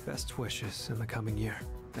 Best wishes in the coming year.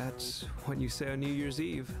 That's what you say on New Year's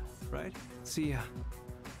Eve, right? See ya.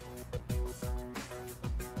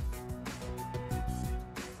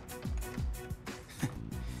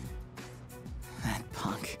 That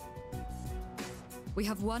punk. We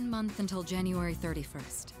have 1 month until January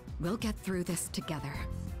 31st. We'll get through this together.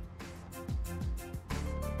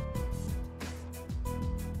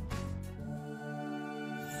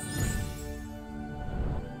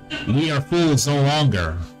 We are fools no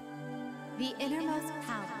longer. The innermost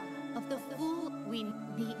power of the fool,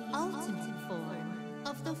 the ultimate form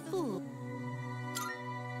of the fool.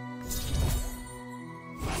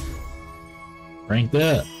 Ranked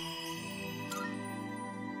up.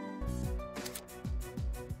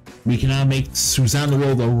 We can now make Suzanne the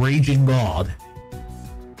World a raging god.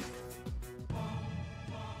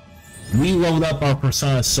 We leveled up our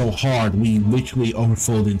persona so hard, we literally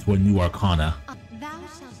overflowed into a new arcana. Thou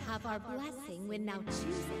shalt have our blessing when thou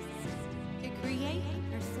choosest to create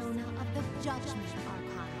a persona of the Judgment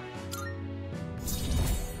Arcana.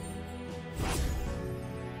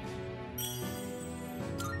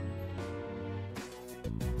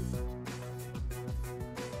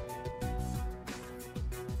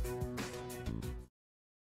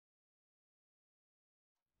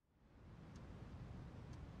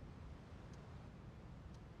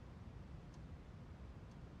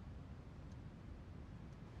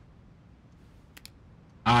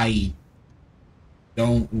 I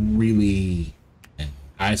don't really.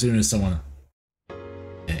 I assume there's someone.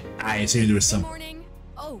 I assume there was some. Good morning.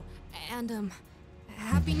 Oh, and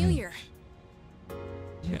Happy New Year.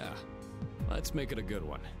 Yeah, let's make it a good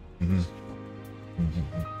one.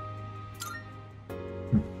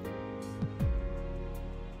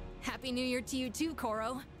 Happy New Year to you too,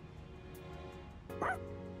 Koro.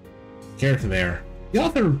 Character there. The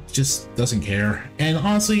author just doesn't care, and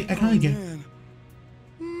honestly, I kind of get.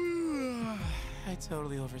 I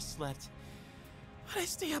totally overslept. Why'd I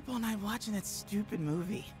stay up all night watching that stupid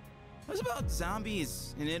movie? It was about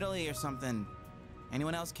zombies in Italy or something.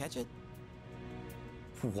 Anyone else catch it?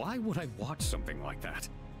 Why would I watch something like that?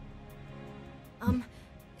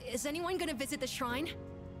 Is anyone gonna visit the shrine?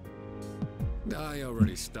 I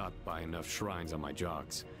already stopped by enough shrines on my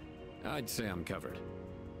jogs. I'd say I'm covered.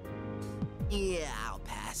 Yeah, I'll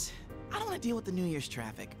pass. I don't want to deal with the New Year's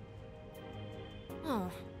traffic. Oh,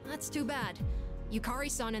 that's too bad.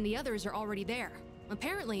 Yukari-san and the others are already there.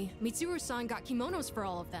 Apparently, Mitsuru-san got kimonos for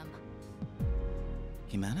all of them.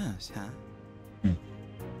 Kimonos, huh?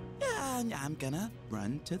 Yeah, I'm gonna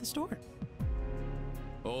run to the store.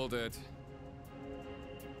 Hold it.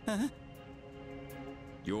 Huh?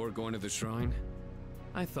 You're going to the shrine?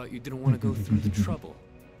 I thought you didn't want to go through the trouble.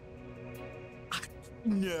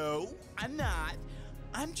 No, I'm not.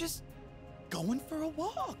 I'm just going for a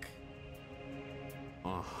walk.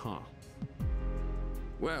 Uh-huh.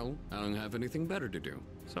 Well, I don't have anything better to do,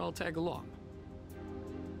 so I'll tag along.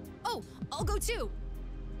 Oh, I'll go too!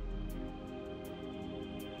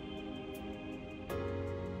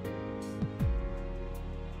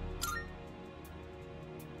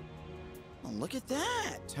 Oh, look at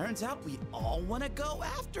that. Turns out we all want to go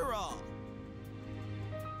after all.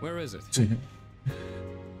 Where is it?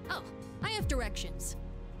 Oh, I have directions.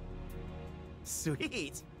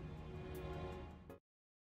 Sweet.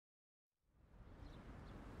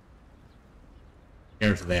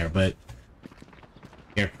 Character there, but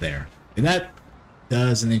character there. If that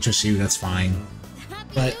doesn't interest you, that's fine. Happy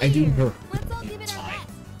But New I do Year. prefer. Let's all give it It's our fine. best.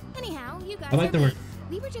 Anyhow, you guys I like are the late. word.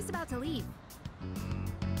 We were just about to leave.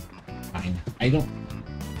 Fine. I don't.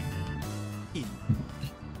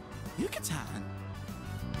 Yucatan.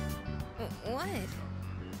 What?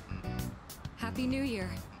 Happy New Year.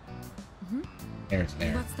 Character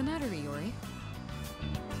there. What's the matter, Iori?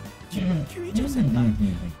 Kirijo-senpai,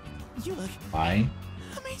 you look Why?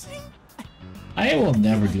 amazing. I will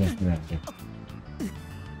never do anything that way.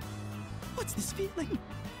 What's this feeling?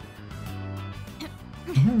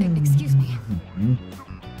 Excuse me.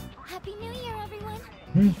 Happy New Year, everyone.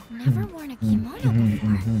 I've never worn a kimono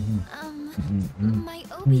before. My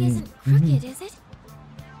obi isn't crooked, is it?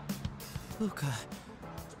 Luca.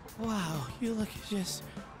 Wow, you look just...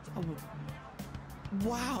 oh,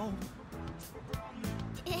 wow.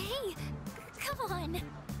 Hey, come on.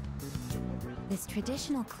 This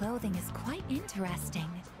traditional clothing is quite interesting.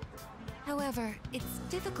 However, it's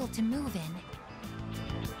difficult to move in.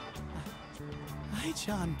 Hi,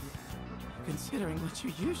 John. Considering what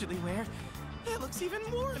you usually wear, that looks even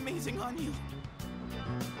more amazing on you.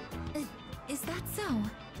 Is that so?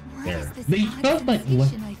 What There. is this They odd felt like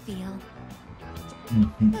sensation I feel?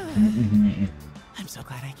 I'm so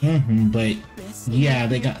glad I came. But yeah,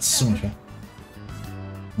 they got so much.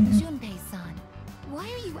 Junpei-san, why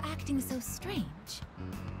are you acting so strange?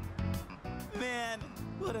 Man,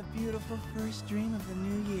 what a beautiful first dream of the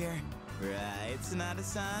new year. Right,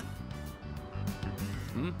 Sonata-san?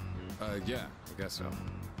 Yeah, I guess so.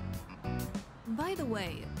 By the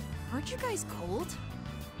way, aren't you guys cold?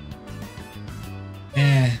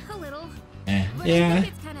 Eh, A little. eh, But I yeah.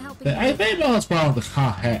 think it's kind of helping. But I think that's wrong with the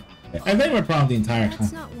hot hat. I think my problem the entire time.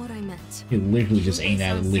 That's not what I meant. It literally just ain't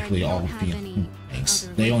at literally all things.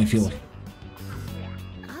 They only feel like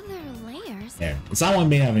Other layers? there. It's not one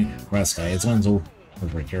being having rest guy, it's one's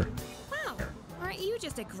over here. Wow, aren't you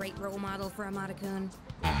just a great role model for Amada-kun?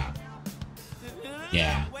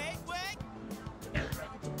 Yeah.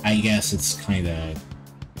 I guess it's kinda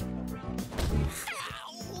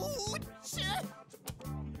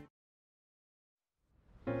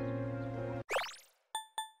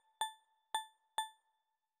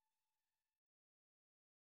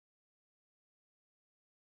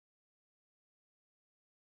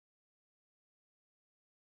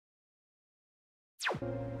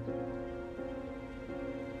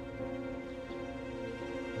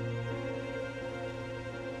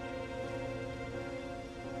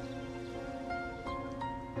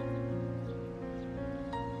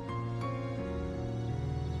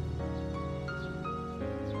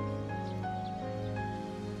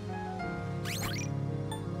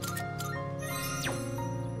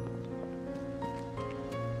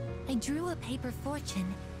I drew a paper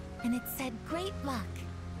fortune, and it said great luck.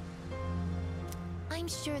 I'm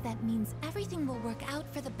sure that means everything will work out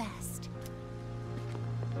for the best.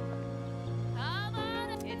 Come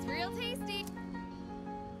on, it's real tasty.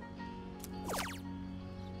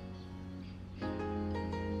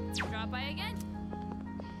 Drop by again.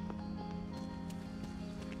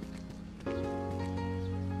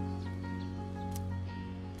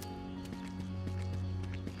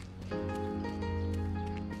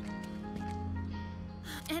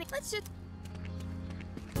 And let's just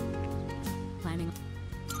Planning.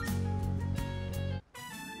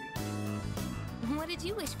 What did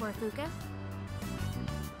you wish for, Fuka?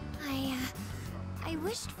 I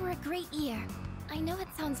wished for a great year. I know it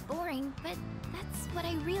sounds boring, but that's what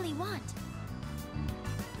I really want.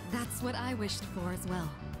 That's what I wished for as well.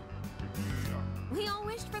 We all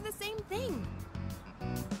wished for the same thing.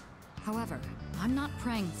 However, I'm not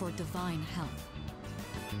praying for divine help.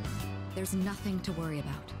 There's nothing to worry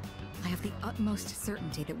about. I have the utmost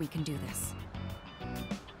certainty that we can do this.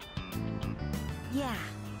 Yeah,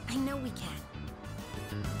 I know we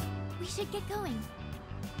can. We should get going.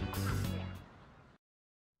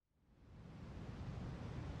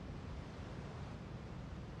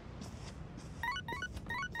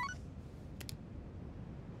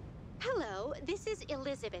 Hello, this is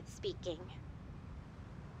Elizabeth speaking.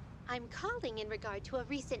 I'm calling in regard to a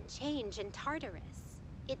recent change in Tartarus.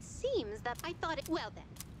 It seems that I thought it... Well then.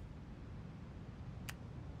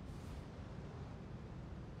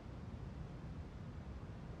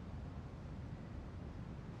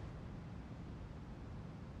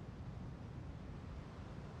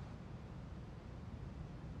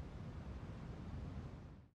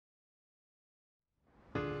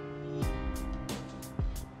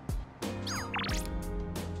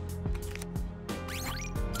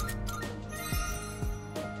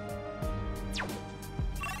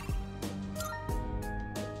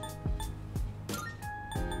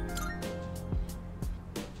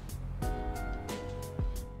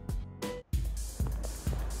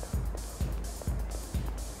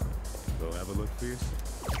 Go have a look for yourself.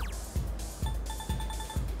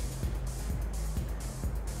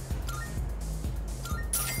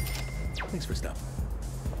 Thanks for stopping.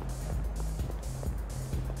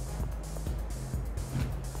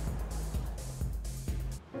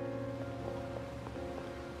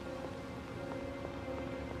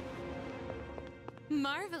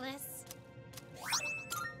 Marvelous.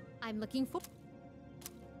 I'm looking for...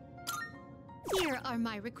 Here are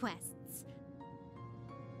my requests.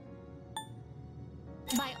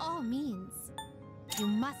 By all means, you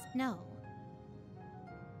must know.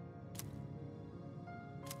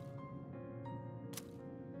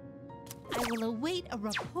 I will await a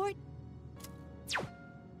report.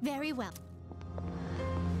 Very well.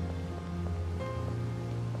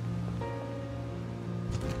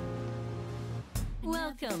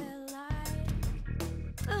 Welcome.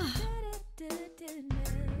 Ugh.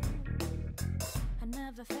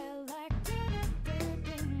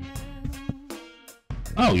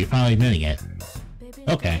 Oh, you're finally admitting it.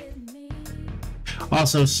 Okay.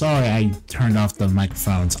 Also, sorry I turned off the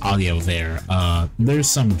microphone's audio there. There's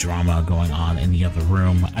some drama going on in the other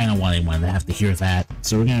room. I don't want anyone to have to hear that,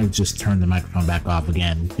 so we're gonna just turn the microphone back off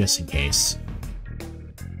again, just in case.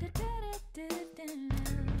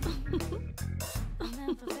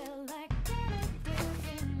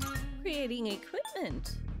 Creating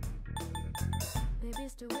equipment.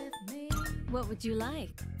 What would you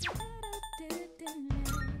like?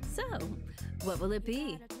 So, what will it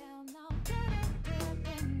be?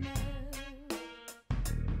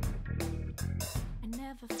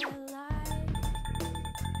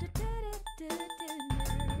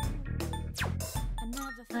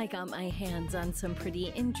 I got my hands on some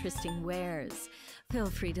pretty interesting wares. Feel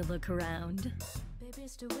free to look around. Baby,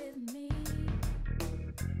 stay with me.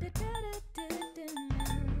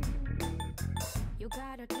 You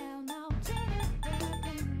gotta tell now.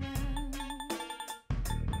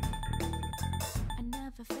 I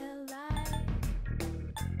never felt like.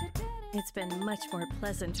 It's been much more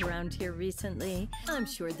pleasant around here recently. I'm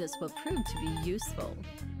sure this will prove to be useful.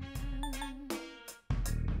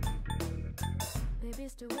 Baby,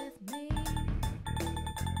 stay with me.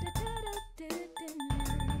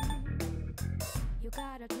 You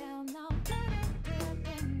gotta tell now.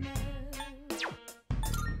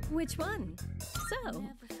 Which one? So,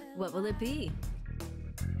 what will it be?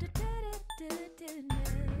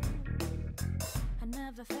 I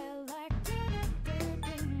never felt like.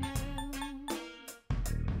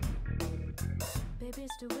 Baby,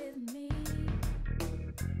 stay with me.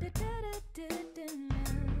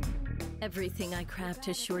 Everything I craft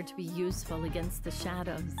is sure to be useful against the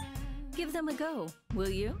shadows. Give them a go, will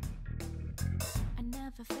you? I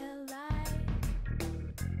never felt like.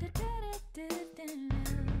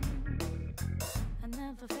 I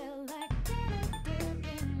never felt like.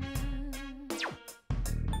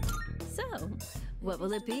 So, what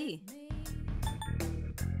will it be?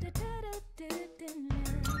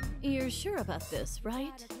 You're sure about this,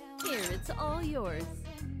 right? Here, it's all yours.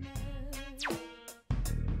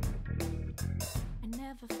 I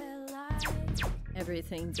never felt like.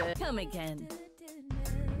 Everything good. Come again.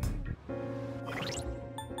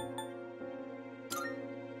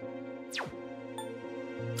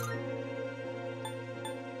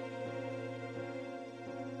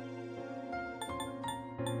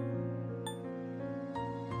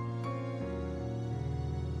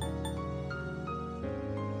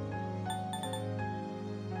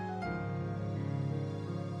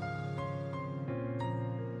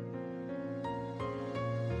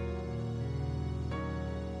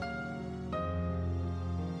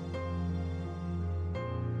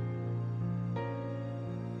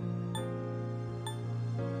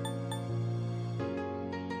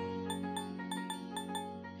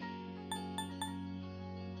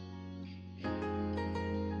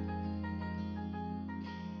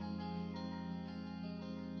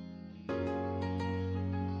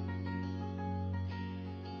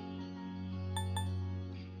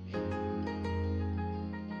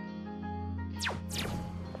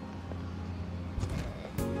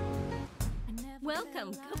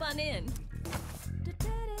 Welcome, come on in.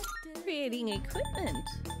 Creating equipment.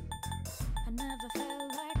 I never felt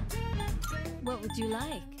like. What would you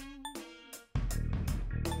like?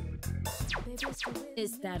 Baby, stay with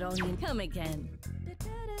Is that all you come again?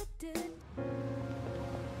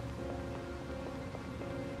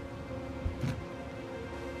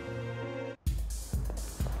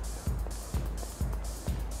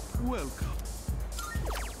 Welcome.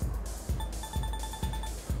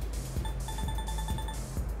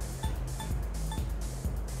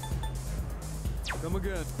 Come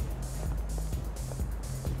again.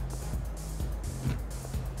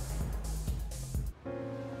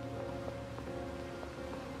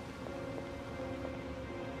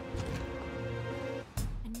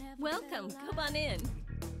 Welcome, come on in.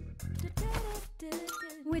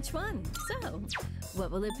 Which one? So,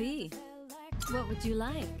 what will it be? What would you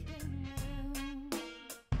like?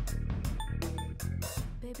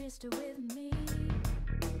 Baby, stay with me.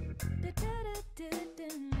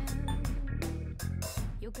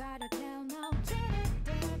 You gotta tell now.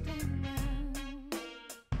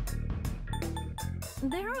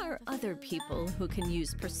 There are other people who can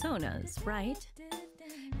use personas, right?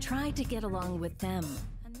 Try to get along with them.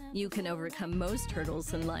 You can overcome most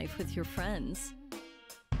hurdles in life with your friends.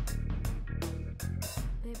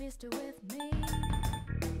 Baby, stay with me.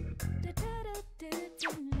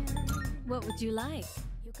 What would you like?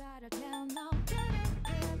 You gotta tell now.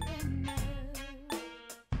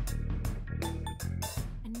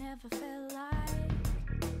 I never felt like.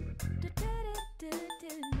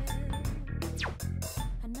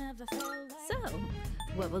 I never felt like. So,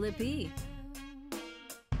 what will it be?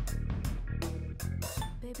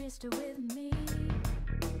 Baby, stay with me.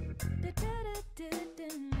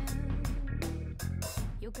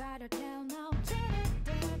 You gotta tell now.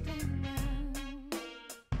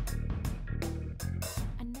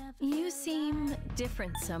 You seem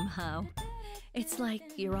different somehow. It's like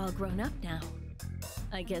you're all grown up now.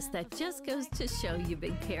 I guess that just goes to show you've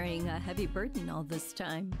been carrying a heavy burden all this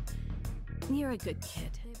time. You're a good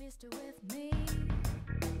kid. Baby, stay with me.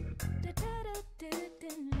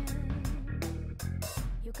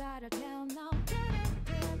 You gotta tell now.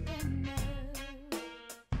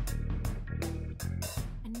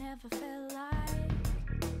 I never felt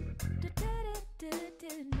like.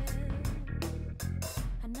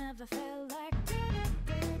 I never felt like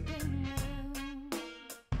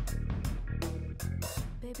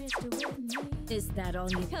baby, still with me. Is that all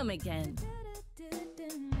you come again?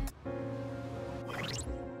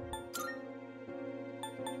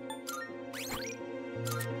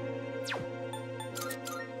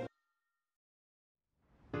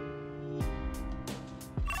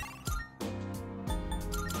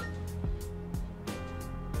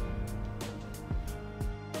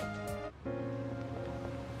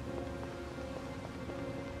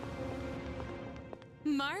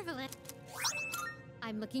 Marvelous.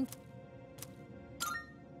 I'm looking.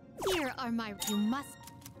 Here are my. You must.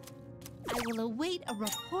 I will await a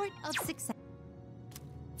report of success.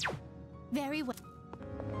 Very well.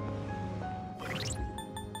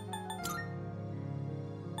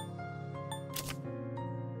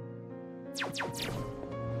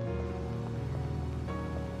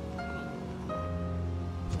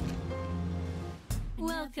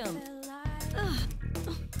 Welcome.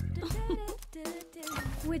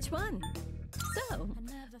 Which one? So,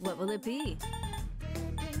 what will it be?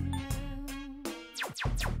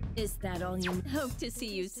 Is that all you hope to see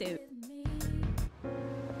you soon?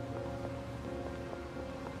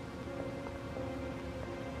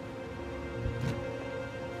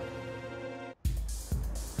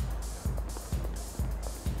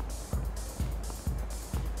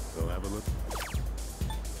 Go have a look.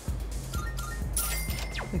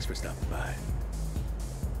 Thanks for stopping by.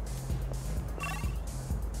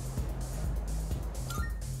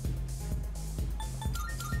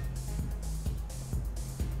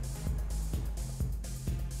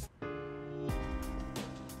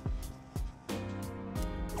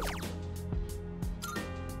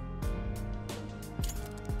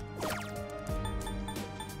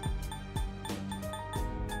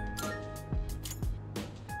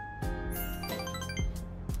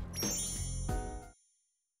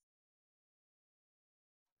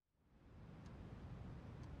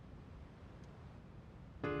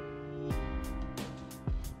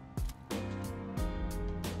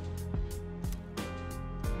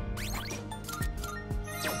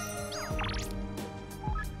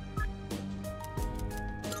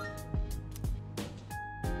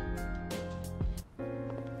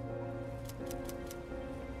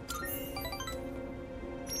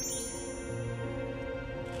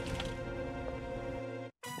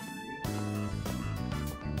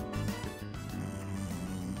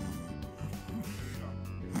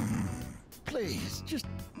 Please, just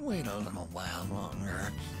wait a little while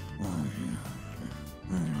longer.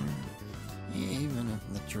 Even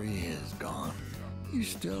if the tree is gone, you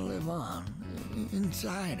still live on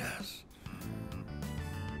inside us.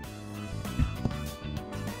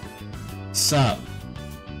 Sup?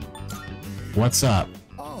 What's up?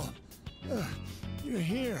 Oh, you're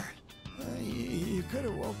here. You could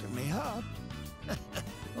have woken me up.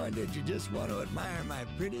 Or did you just want to admire my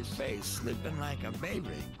pretty face sleeping like a baby?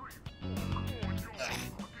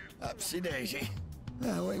 Upsy daisy.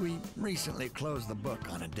 We recently closed the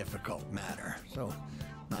book on a difficult matter, so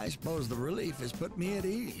I suppose the relief has put me at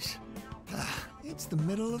ease. It's the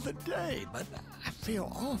middle of the day, but I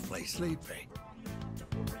feel awfully sleepy.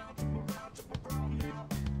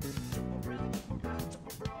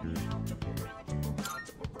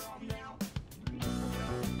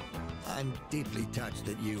 I'm deeply touched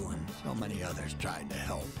that you and so many others tried to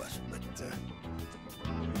help us, but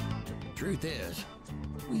truth is,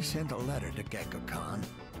 we sent a letter to Gekko-Khan.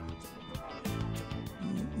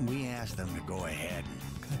 We asked them to go ahead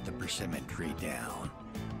and cut the persimmon tree down.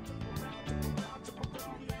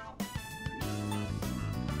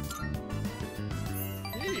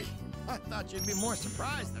 Gee, I thought you'd be more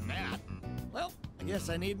surprised than that. Well, I guess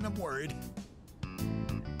I needn't have worried.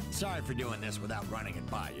 Sorry for doing this without running it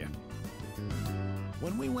by you.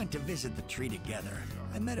 When we went to visit the tree together,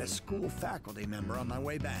 I met a school faculty member on my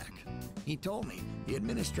way back. He told me the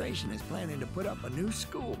administration is planning to put up a new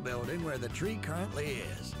school building where the tree currently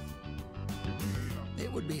is.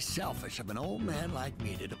 It would be selfish of an old man like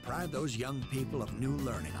me to deprive those young people of new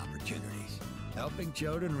learning opportunities. Helping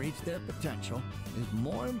children reach their potential is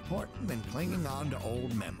more important than clinging on to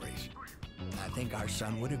old memories. I think our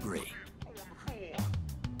son would agree.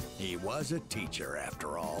 He was a teacher,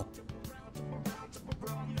 after all.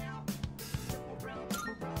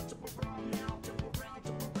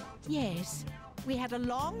 Yes, we had a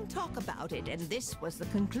long talk about it, and this was the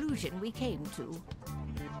conclusion we came to.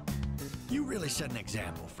 You really set an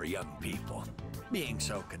example for young people, being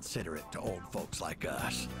so considerate to old folks like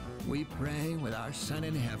us. We pray with our son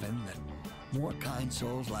in heaven that more kind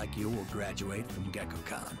souls like you will graduate from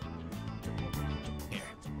Gekko-Khan. Here,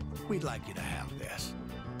 we'd like you to have this.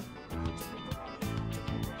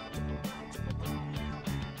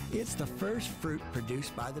 It's the first fruit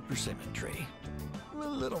produced by the persimmon tree. A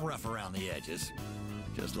little rough around the edges,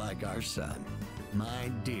 just like our son.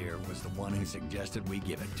 My dear was the one who suggested we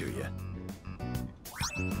give it to you.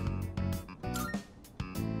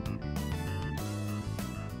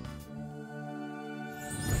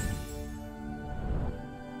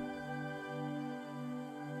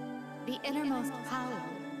 The innermost power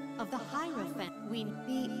of the Hierophant.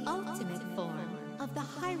 The ultimate form of the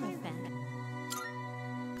Hierophant.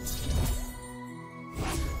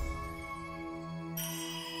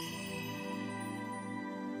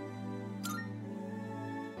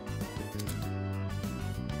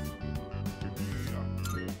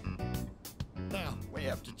 Now, we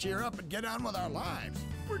have to cheer up and get on with our lives.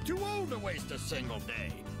 We're too old to waste a single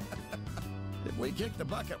day. If we kick the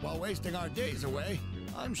bucket while wasting our days away,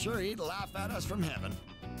 I'm sure he'd laugh at us from heaven.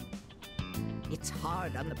 It's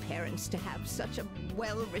hard on the parents to have such a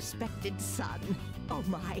well-respected son. Oh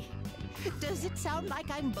my. Does it sound like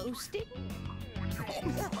I'm boasting?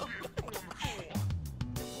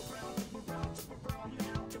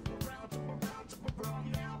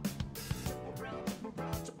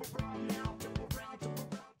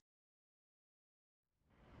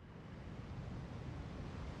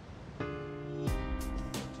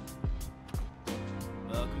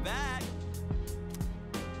 Welcome back.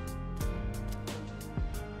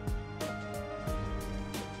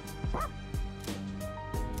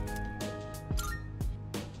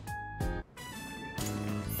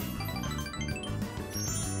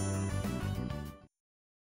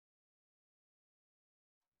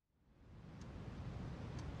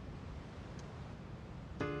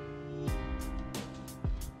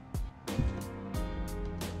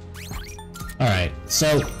 Alright,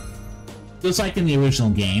 so just like in the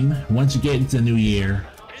original game, once you get into the new year,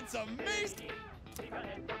 It's amazing.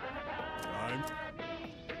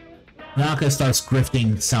 Tanaka starts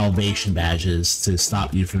grifting salvation badges to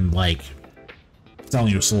stop you from, like,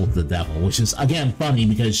 selling your soul to the devil, which is, again, funny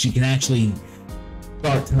because she can actually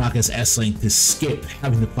start Tanaka's S-Link to skip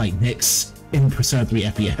having to fight Nyx in Persona 3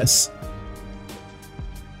 FPS.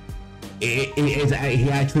 He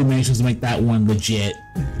actually manages to make that one legit.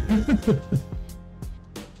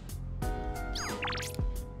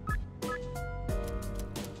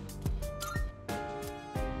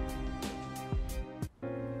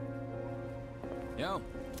 Yo.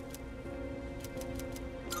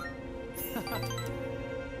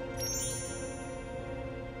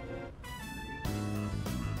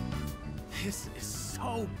 This is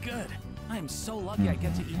so good. I am so lucky I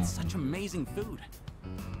get to eat such amazing food.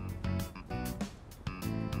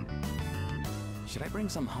 Should I bring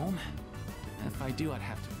some home? If I do, I'd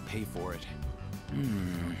have to pay for it.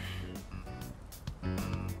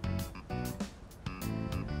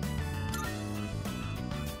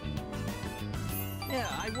 Yeah,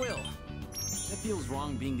 I will. It feels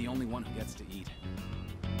wrong being the only one who gets to eat.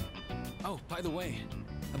 Oh, by the way,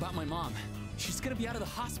 about my mom. She's gonna be out of the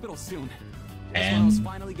hospital soon. That's when I was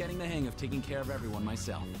finally getting the hang of taking care of everyone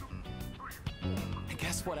myself. And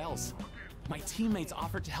guess what else? My teammates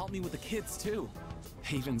offered to help me with the kids too.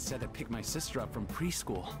 They even said they'd pick my sister up from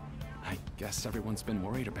preschool. I guess everyone's been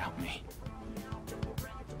worried about me.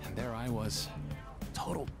 And there I was,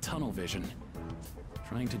 total tunnel vision,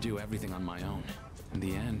 trying to do everything on my own. In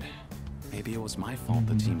the end, maybe it was my fault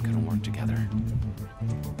the team couldn't work together.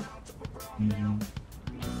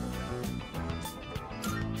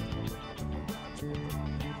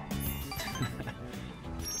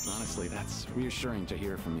 Honestly, that's reassuring to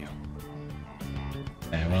hear from you.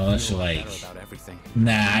 Yeah, well, that's like,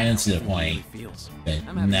 nah, I don't see the point. But,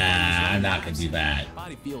 nah, I'm not gonna do that.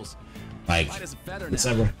 Like, it's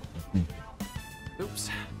ever. Oops,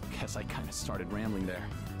 guess I kind of started rambling there.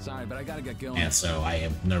 Sorry, but I gotta get going. And so I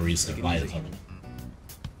have no reason to buy something.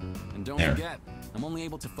 And don't forget, I'm only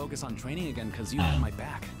able to focus on training again because you have my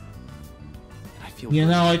back. And I feel you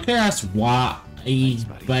know, I could ask why,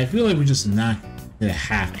 but I feel like we're just not gonna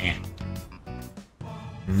have it.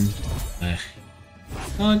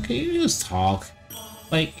 Can you just talk?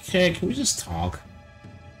 Like, can we just talk?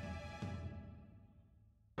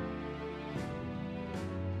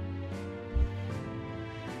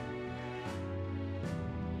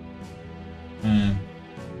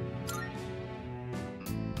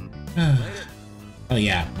 Oh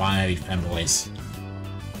yeah, my fanboys.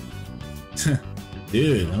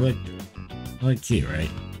 Dude, I look cute, right?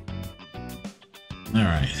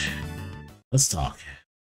 Alright. Let's talk.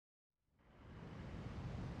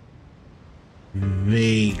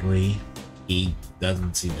 Vaguely, he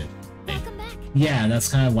doesn't seem to. Welcome back. Yeah, that's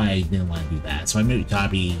kind of why I didn't want to do that. So I maybe gotta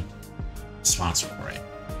be responsible for it.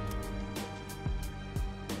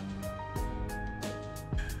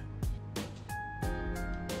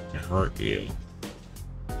 hurt you.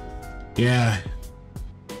 Yeah.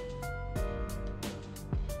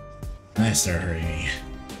 I started hurting me.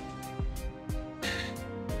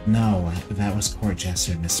 No, that was poor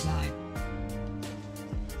Jester, Miss Mine.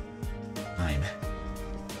 Mine.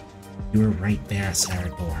 You were right there outside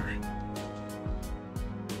our door.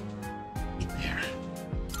 Right there.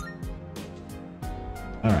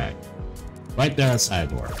 Alright. Right there outside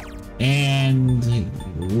the door. And...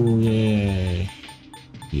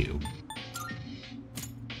 you.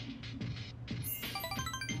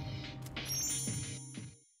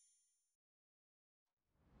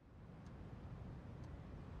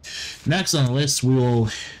 Next on the list, we will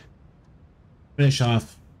finish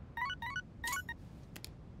off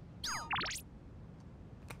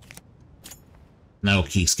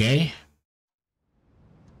Naokisuke.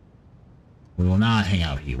 We will not hang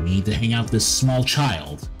out here. We need to hang out with this small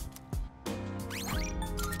child.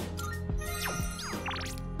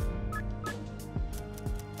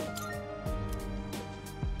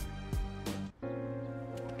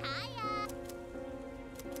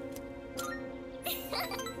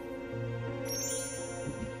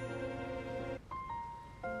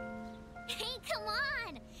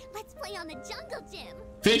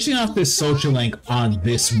 Finishing off this social link on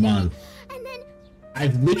this month.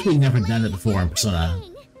 I've literally never done it before in Persona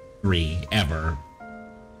 3, ever.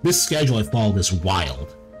 This schedule I followed is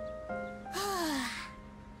wild.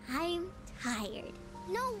 I'm tired.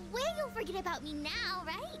 No way you'll forget about me now,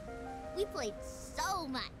 right? We played so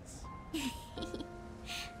much.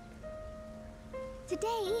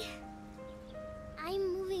 Today,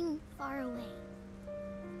 I'm moving far away.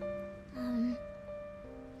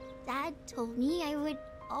 Dad told me I would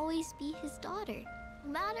always be his daughter.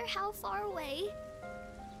 No matter how far away,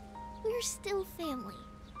 we're still family.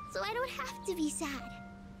 So I don't have to be sad.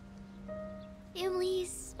 Family is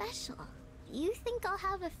special. Do you think I'll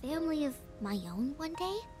have a family of my own one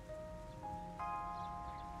day?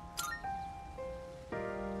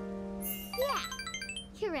 Yeah,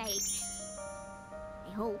 you're right.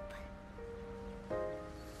 I hope.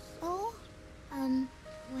 Oh,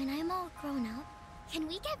 when I'm all grown up, can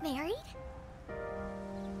we get married?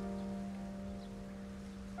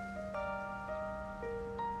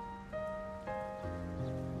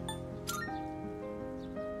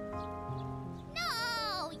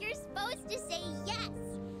 No! You're supposed to say yes!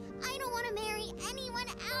 I don't want to marry anyone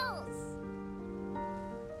else!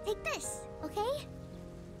 Take this, okay?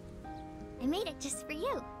 I made it just for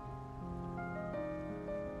you.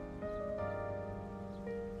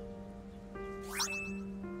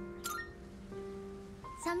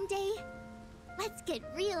 Someday, let's get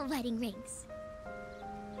real wedding rings.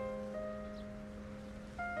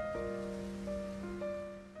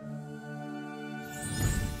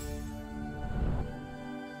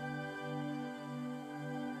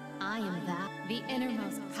 I am the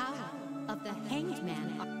innermost power of the Hanged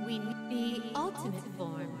Man. We the ultimate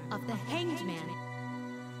form of the Hanged Man.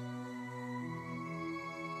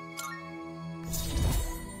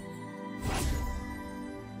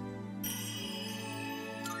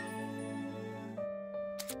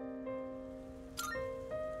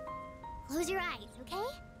 Close your eyes, okay?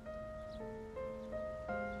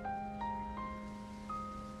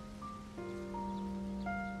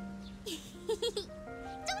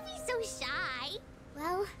 Don't be so shy.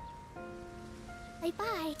 Well,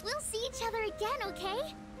 bye-bye. We'll see each other again,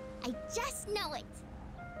 okay? I just know it.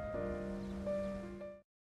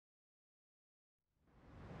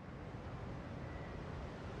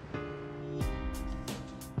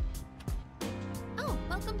 Oh,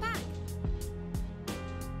 welcome back.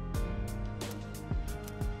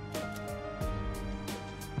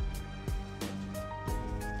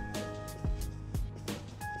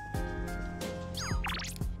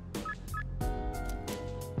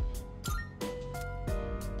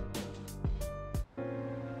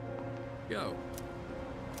 Go.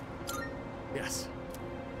 Yes.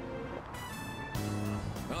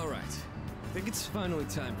 All right. I think it's finally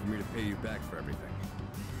time for me to pay you back for everything.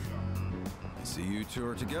 I see you two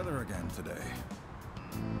are together again today.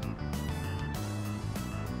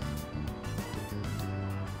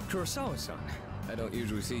 Kurosawa-san, I don't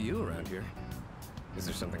usually see you around here. Is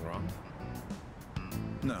there something wrong?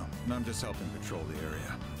 No, I'm just helping patrol the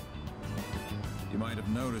area. You might have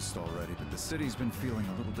noticed already, but the city's been feeling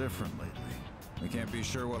a little different lately. We can't be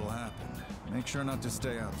sure what'll happen. Make sure not to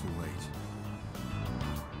stay out too late.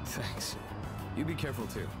 Thanks. You be careful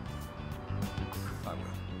too. I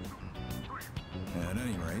will. At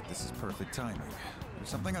any rate, this is perfect timing. There's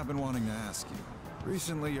something I've been wanting to ask you.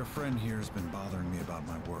 Recently, your friend here has been bothering me about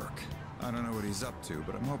my work. I don't know what he's up to,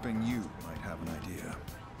 but I'm hoping you might have an idea.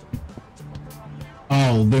 Oh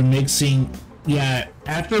No, they're mixing. Yeah,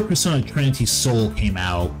 after Persona Trinity Soul came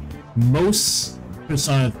out, most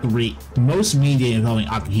Persona 3, most media involving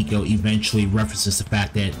Akihiko eventually references the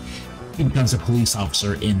fact that he becomes a police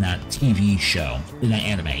officer in that TV show, in that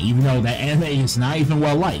anime, even though that anime is not even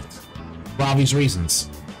well liked, for obvious reasons.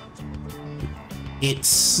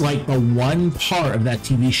 It's like the one part of that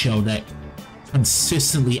TV show that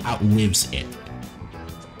consistently outlives it.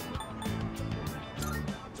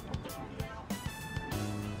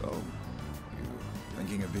 Oh, you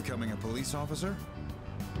thinking of becoming a police officer?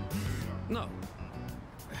 No.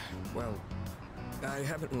 Well, I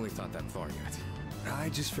haven't really thought that far yet. I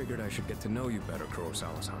just figured I should get to know you better,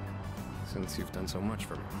 Kurosawa-san, since you've done so much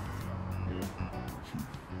for me.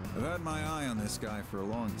 I've had my eye on this guy for a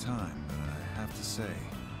long time, but I have to say,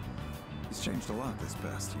 he's changed a lot this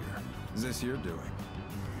past year. Is this your doing?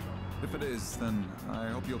 If it is, then I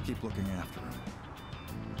hope you'll keep looking after him.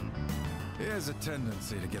 He has a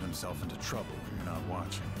tendency to get himself into trouble when you're not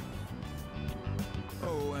watching.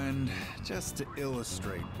 Oh, and just to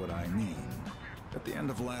illustrate what I mean, at the end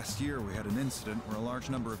of last year we had an incident where a large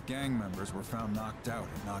number of gang members were found knocked out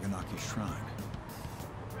at Naganaki Shrine.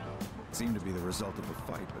 It seemed to be the result of a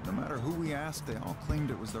fight, but no matter who we asked, they all claimed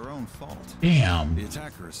it was their own fault. Damn. The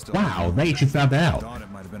attacker is still Wow, they you found that out. Thought it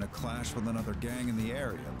might have been a clash with another gang in the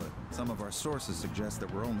area, but some of our sources suggest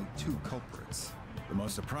that we're only 2 culprits. The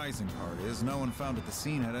most surprising part is no one found at the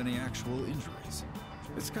scene had any actual injuries.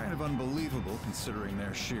 It's kind of unbelievable considering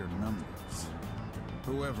their sheer numbers.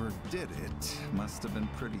 Whoever did it must have been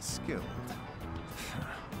pretty skilled.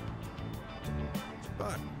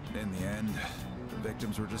 But in the end, the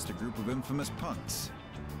victims were just a group of infamous punks.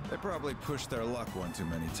 They probably pushed their luck one too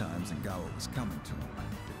many times and got what was coming to them.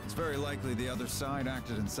 It's very likely the other side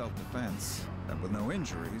acted in self-defense, and with no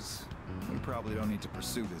injuries, we probably don't need to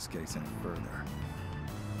pursue this case any further.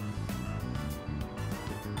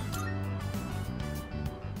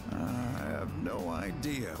 I have no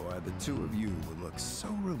idea why the 2 of you would look so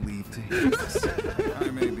relieved to hear this. I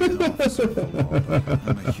may be an officer of the law, but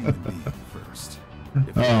I'm a human being first.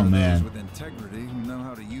 If oh man. Those with integrity who know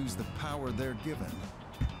how to use the power they're given,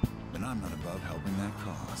 then I'm not above helping that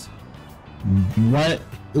cause. What?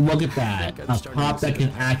 Look at that. A cop that can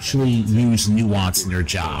actually use nuance in their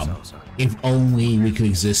job. If only we could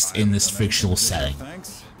exist in this fictional setting.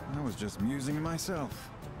 Thanks. I was just musing to myself.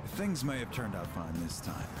 Things may have turned out fine this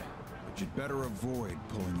time, but you'd better avoid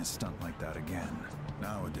pulling a stunt like that again.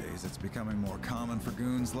 Nowadays, it's becoming more common for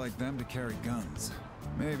goons like them to carry guns.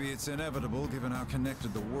 Maybe it's inevitable given how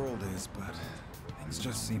connected the world is, but things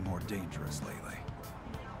just seem more dangerous lately.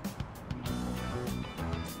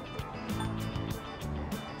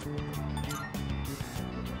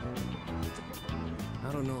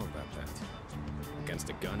 I don't know about that. Against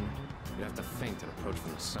a gun, you'd have to feint and approach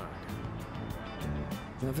from the side.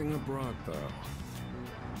 Nothing abroad, though.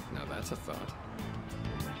 Now that's a thought.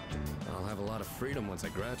 I'll have a lot of freedom once I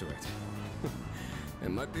graduate.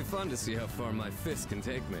 It might be fun to see how far my fist can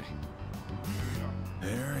take me.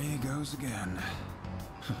 There he goes again.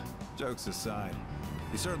 Jokes aside,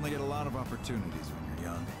 you certainly get a lot of opportunities when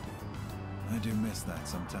you're young. I do miss that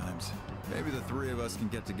sometimes. Maybe the 3 of us can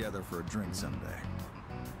get together for a drink someday.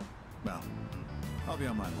 Well, I'll be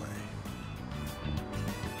on my way.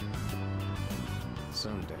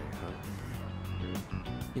 Someday, huh?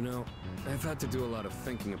 You know, I've had to do a lot of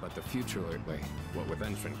thinking about the future lately, what with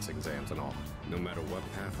entrance exams and all. No matter what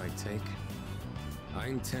path I take, I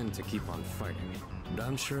intend to keep on fighting. But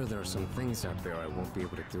I'm sure there are some things out there I won't be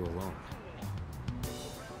able to do alone.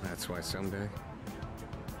 That's why someday,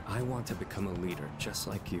 I want to become a leader just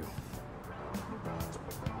like you.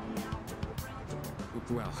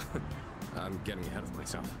 Well, I'm getting ahead of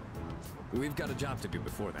myself. We've got a job to do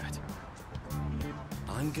before that.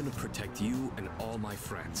 I'm gonna protect you and all my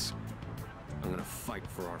friends. I'm gonna fight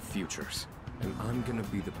for our futures. And I'm gonna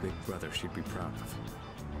be the big brother she'd be proud of.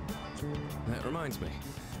 That reminds me,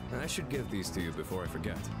 I should give these to you before I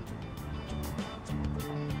forget.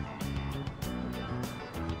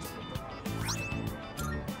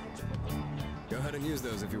 Go ahead and use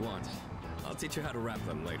those if you want. I'll teach you how to wrap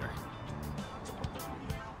them later.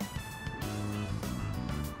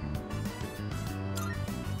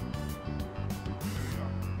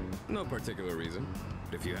 No particular reason,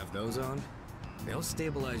 but if you have those on, they'll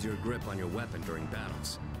stabilize your grip on your weapon during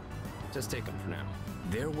battles. Just take them for now.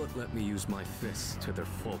 They're what let me use my fists to their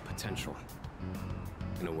full potential.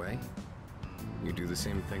 In a way, you do the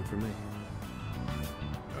same thing for me.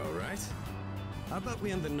 All right? How about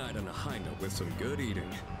we end the night on a high note with some good eating?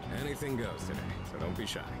 Anything goes today, so don't be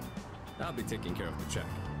shy. I'll be taking care of the check.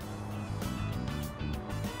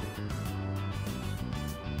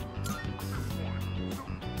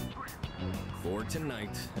 For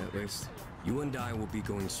tonight, at least, you and I will be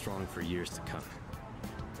going strong for years to come.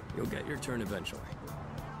 You'll get your turn eventually.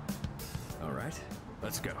 All right,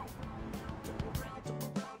 let's go.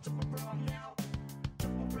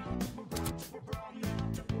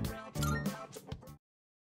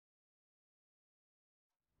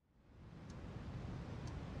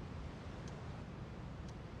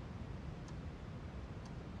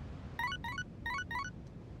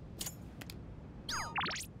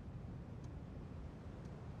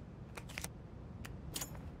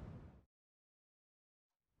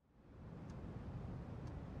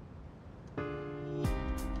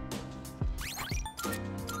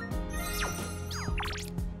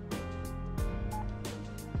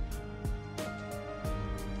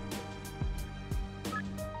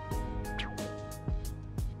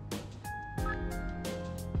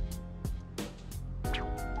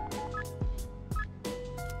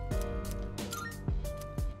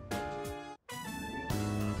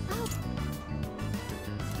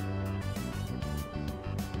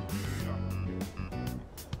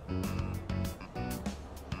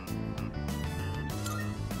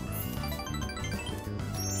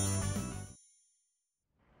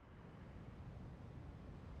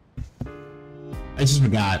 I just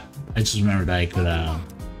forgot. I just remembered I could,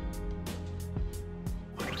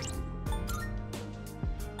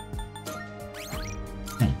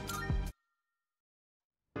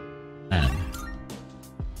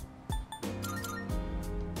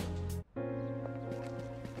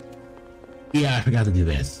 yeah, I forgot to do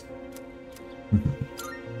this.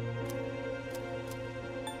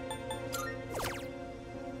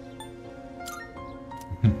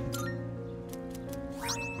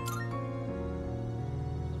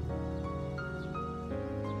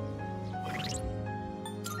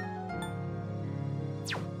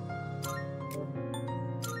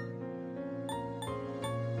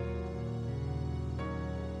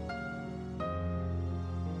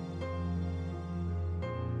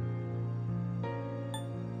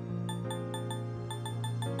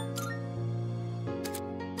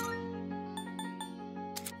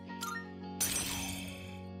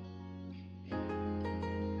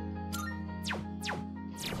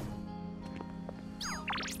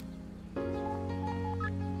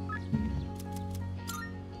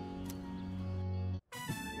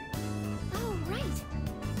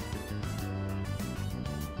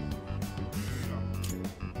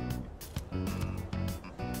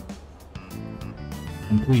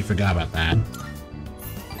 Completely forgot about that.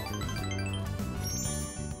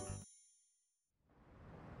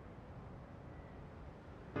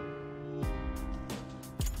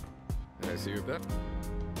 I see your bet.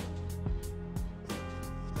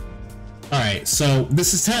 Alright, so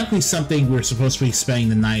this is technically something we're supposed to be spending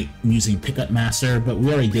the night using Pickup Master, but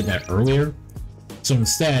we already did that earlier. So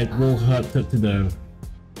instead, we'll hook up to the...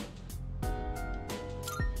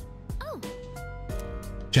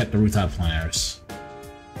 check the rooftop planners.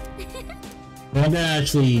 Well, I'm gonna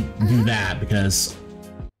actually do that because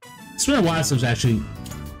it's been a while since actually.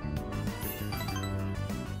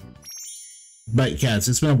 But yes,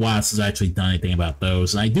 it's been a while since I actually done anything about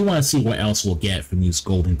those, and I do want to see what else we'll get from these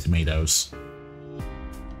golden tomatoes.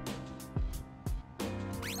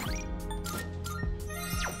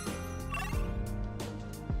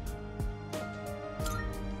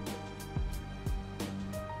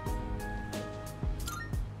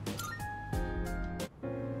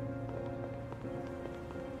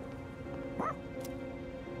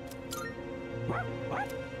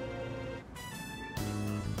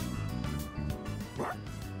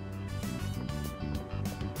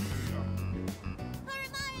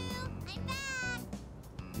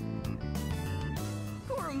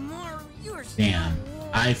 Damn,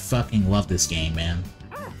 I fucking love this game, man.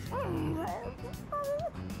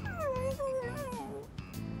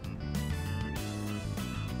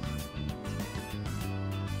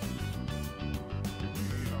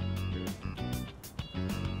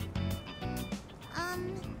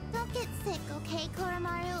 Don't get sick, okay,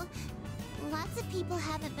 Koromaru? Lots of people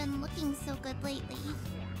haven't been looking so good lately.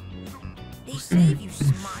 They say if you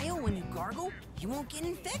smile when you gargle, you won't get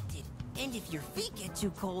infected. And if your feet get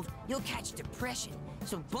too cold, you'll catch depression.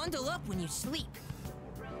 So bundle up when you sleep.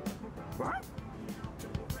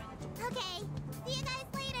 Okay, see you guys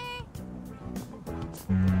later.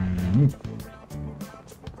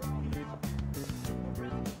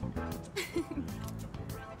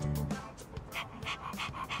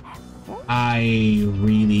 I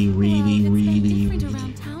really different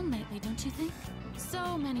around town lately, don't you think?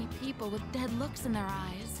 So many people with dead looks in their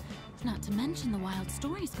eyes. Not to mention the wild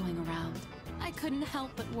stories going around. I couldn't help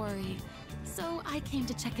but worry, so I came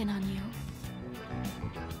to check in on you.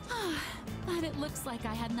 But it looks like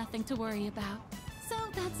I had nothing to worry about. So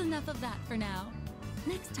that's enough of that for now.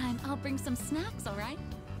 Next time, I'll bring some snacks, all right?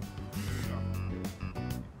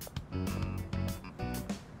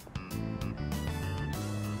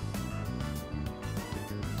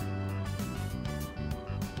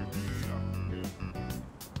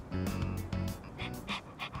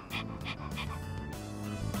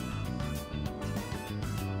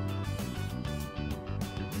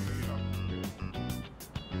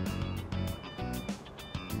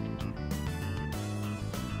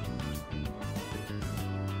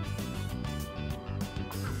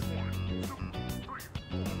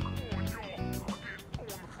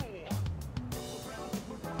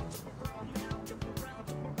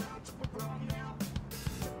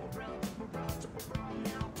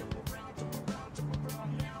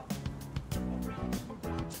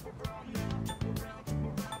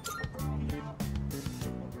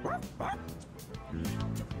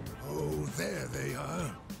 Oh, there they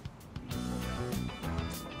are.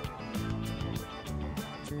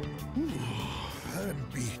 Ooh, I'm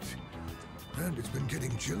beat. And it's been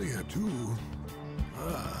getting chillier, too.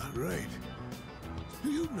 Ah, right.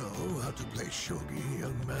 Do you know how to play shogi,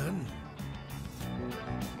 young man?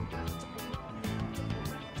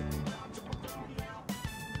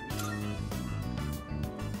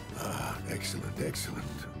 Ah, excellent, excellent.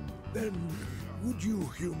 Then, would you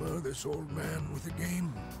humor this old man with a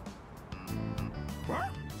game? What?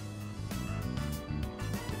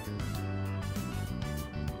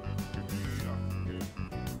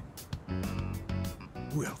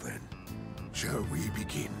 Well then, shall we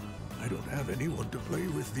begin? I don't have anyone to play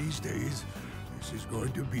with these days. This is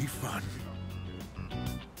going to be fun.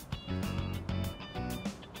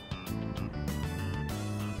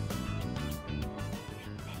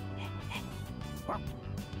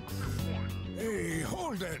 Hey,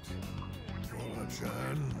 hold it!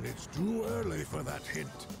 Chan, it's too early for that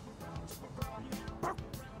hint.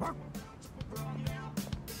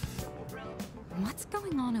 What's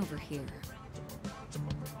going on over here?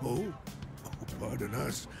 Oh, pardon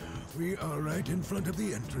us. We are right in front of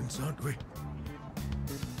the entrance, aren't we?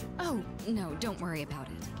 Oh, no, don't worry about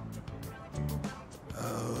it.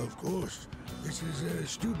 Of course. This is a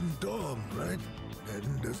student dorm, right?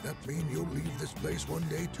 And does that mean you'll leave this place one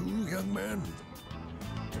day too, young man?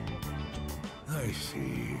 I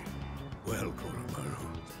see. Well,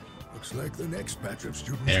 Koromaru, looks like the next batch of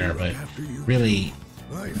students will look after you. Really,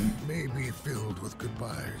 life may be filled with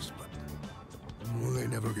goodbyes, but they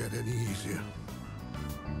never get any easier.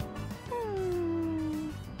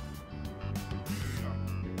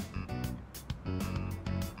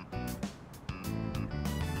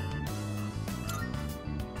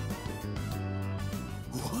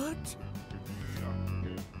 What?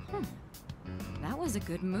 That was a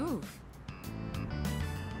good move.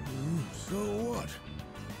 So what?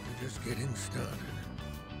 We're just getting started.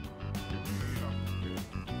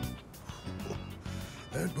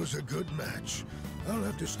 That was a good match. I'll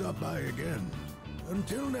have to stop by again.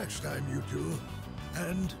 Until next time, you two.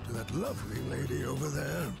 And to that lovely lady over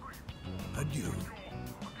there, adieu.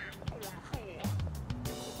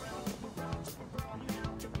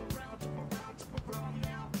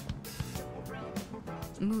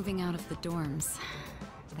 Moving out of the dorms.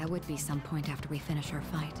 That would be some point after we finish our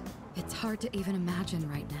fight. It's hard to even imagine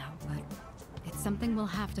right now, but it's something we'll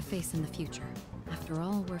have to face in the future. After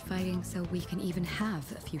all, we're fighting so we can even have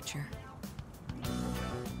a future.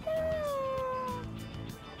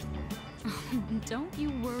 Don't you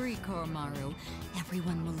worry, Koromaru.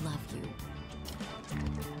 Everyone will love you.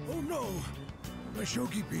 Oh no! My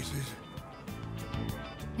shogi pieces.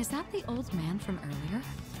 Is that the old man from earlier?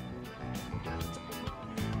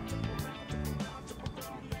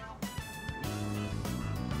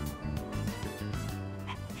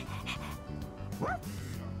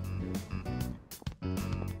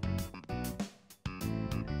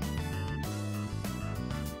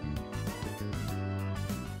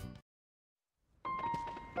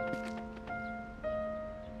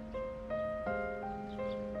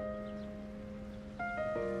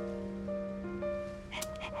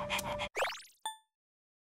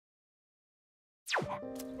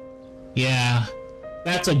 yeah,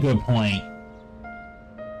 that's a good point.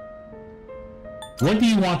 What do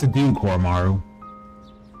you want to do, Koromaru?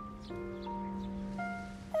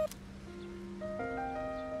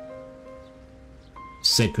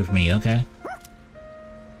 Stick with me, okay?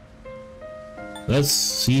 Let's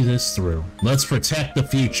see this through. Let's protect the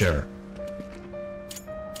future.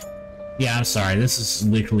 Yeah, I'm sorry, this is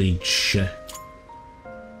literally shit.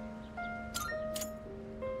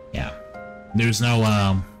 Yeah. There's no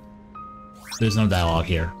dialogue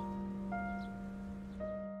here.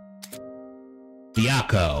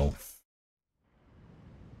 Byaku.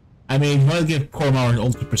 I mean, if you want to give Koromaru an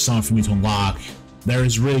ultimate persona for me to unlock, there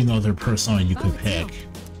is really no other persona you could pick.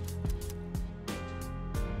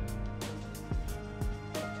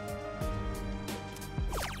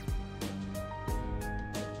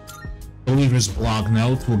 Believer's blog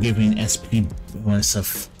note will give me an SP bonus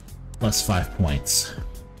of plus 5 points.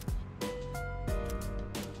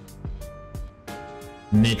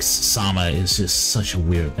 Mix Sama is just such a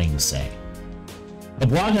weird thing to say. The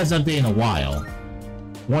blog has updated in a while.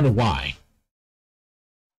 Wonder why.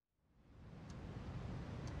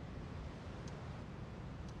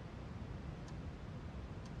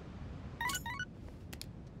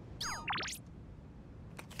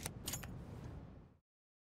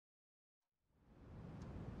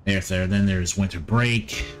 There. Then there's winter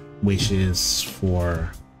break, which is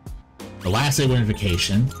for the last day of winter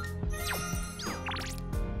vacation.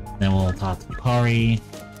 Then we'll talk to Kari.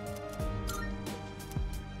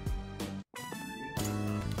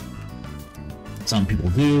 Some people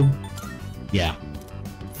do. Yeah.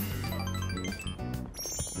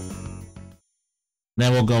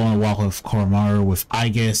 Then we'll go on a walk with Koromaru with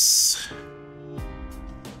Aegis.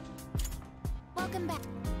 Welcome back.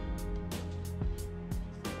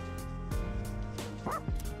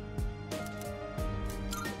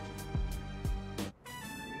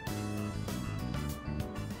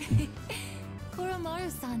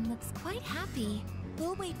 Koromaru-san looks quite happy.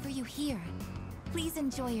 We'll wait for you here. Please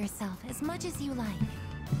enjoy yourself as much as you like.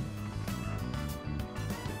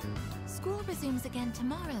 School resumes again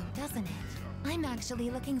tomorrow, doesn't it? I'm actually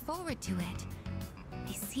looking forward to it.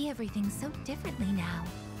 I see everything so differently now.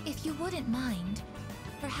 If you wouldn't mind,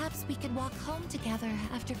 perhaps we could walk home together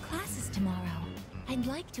after classes tomorrow. I'd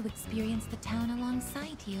like to experience the town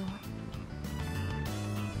alongside you.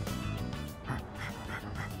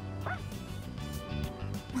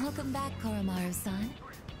 Welcome back, Koromaru-san.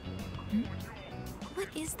 What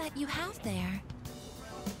is that you have there?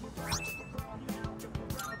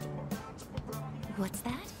 What's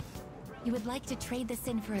that? You would like to trade this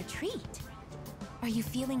in for a treat? Are you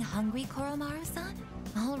feeling hungry, Koromaru-san?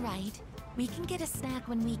 All right, we can get a snack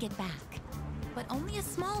when we get back. But only a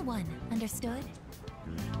small one, understood?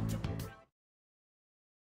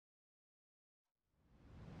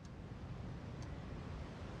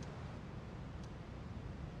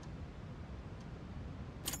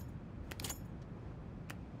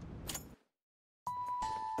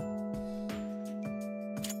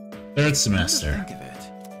 Third semester.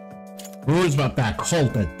 Rumors about that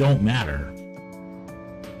cult that don't matter.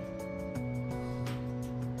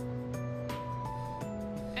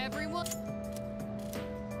 Everyone.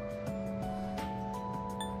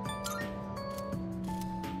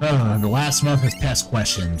 The last month of test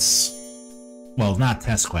questions. Well, not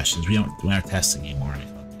test questions. We aren't testing anymore, I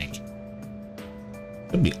don't think.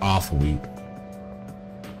 It'd be awful week.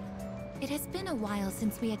 It has been a while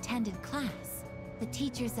since we attended class. The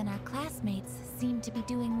teachers and our classmates seem to be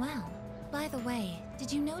doing well. By the way,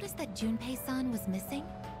 did you notice that Junpei-san was missing?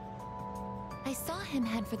 I saw him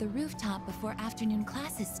head for the rooftop before afternoon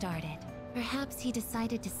classes started. Perhaps he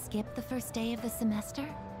decided to skip the first day of the semester?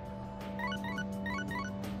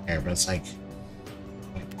 But it's like...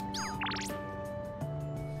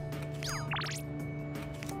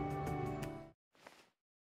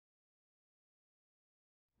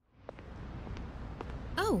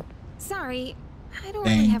 Oh, sorry. I don't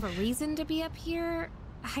really have a reason to be up here.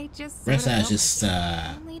 I just Rest is just,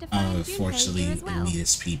 unfortunately, the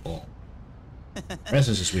elitist people. Rest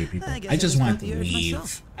is just weird people. I just want to leave.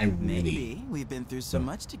 Myself. I really Maybe we've been through so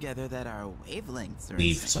much together that our wavelengths are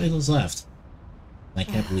leave. So I was left. I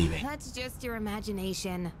kept leaving. That's just your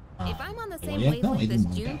imagination. If I'm on the same yeah, no, wavelength I as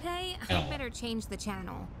didn't want Junpei, that. I better change the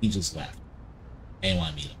channel. He just left. I didn't want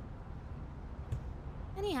to meet him.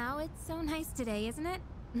 Anyhow, it's so nice today, isn't it?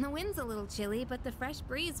 The wind's a little chilly, but the fresh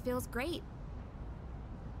breeze feels great.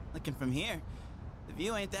 Looking from here, the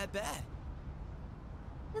view ain't that bad.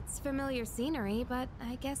 It's familiar scenery, but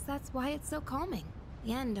I guess that's why it's so calming.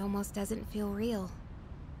 The end almost doesn't feel real.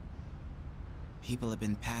 People have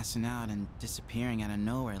been passing out and disappearing out of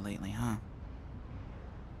nowhere lately, huh?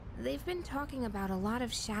 They've been talking about a lot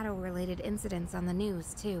of shadow-related incidents on the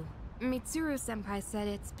news, too. Mitsuru-senpai said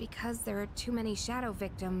it's because there are too many shadow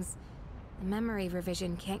victims. The memory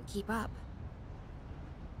revision can't keep up.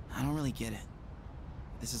 I don't really get it.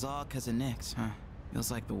 This is all 'cause of Nyx, huh? Feels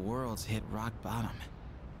like the world's hit rock bottom.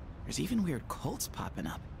 There's even weird cults popping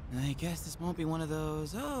up. I guess this won't be one of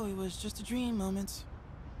those, oh, it was just a dream moments.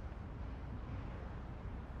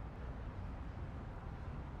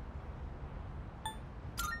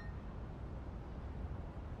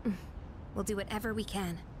 We'll do whatever we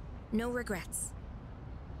can. No regrets.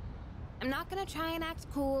 I'm not gonna try and act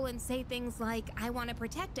cool and say things like, I want to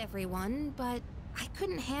protect everyone, but I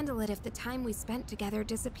couldn't handle it if the time we spent together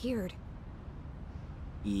disappeared.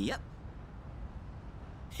 Yep.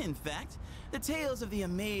 In fact, the tales of the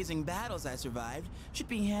amazing battles I survived should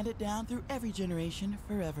be handed down through every generation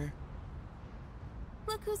forever.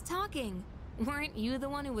 Look who's talking. Weren't you the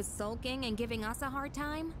one who was sulking and giving us a hard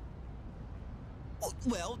time?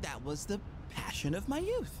 Well, that was the passion of my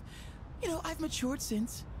youth. You know, I've matured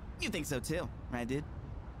since. You think so too, right, dude?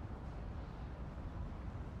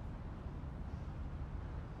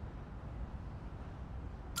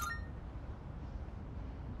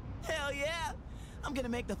 Hell yeah! I'm gonna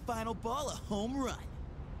make the final ball a home run.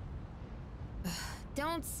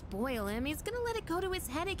 Don't spoil him. He's gonna let it go to his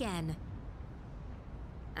head again.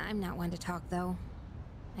 I'm not one to talk, though.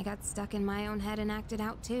 I got stuck in my own head and acted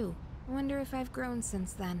out, too. I wonder if I've grown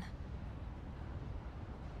since then.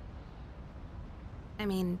 I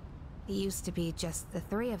mean, it used to be just the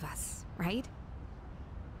three of us, right?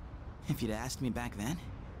 If you'd asked me back then,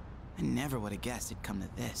 I never would have guessed it'd come to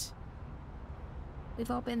this. We've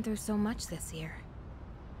all been through so much this year.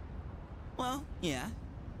 Well, yeah,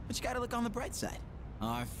 but you gotta look on the bright side.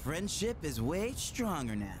 Our friendship is way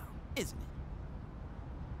stronger now, isn't it?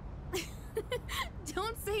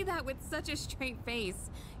 Don't say that with such a straight face.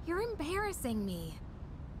 You're embarrassing me.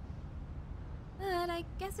 But I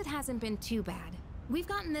guess it hasn't been too bad. We've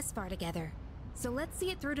gotten this far together, so let's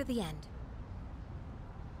see it through to the end.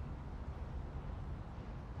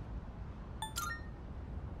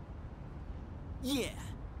 Yeah,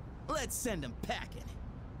 let's send them packing.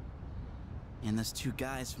 And those two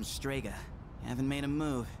guys from Strega haven't made a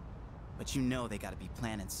move, but you know they gotta be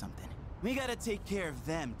planning something. We gotta take care of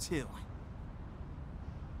them, too.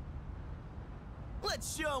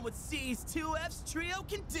 Let's show them what C's2F's trio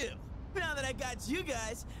can do! Now that I got you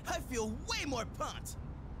guys, I feel way more pumped!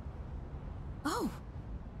 Oh!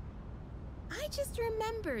 I just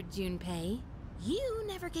remembered, Junpei. You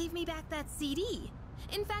never gave me back that CD.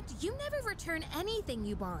 In fact, you never return anything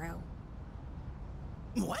you borrow.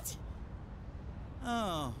 What?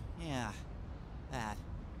 Oh, yeah. That.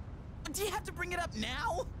 Do you have to bring it up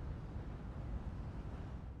now?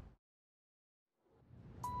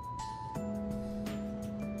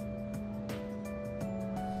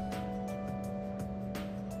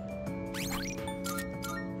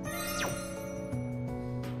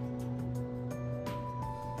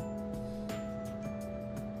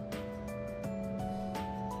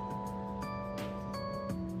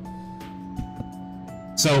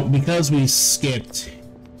 So, because we skipped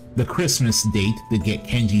the Christmas date to get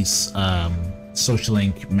Kenji's social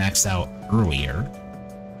link maxed out earlier,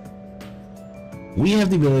 we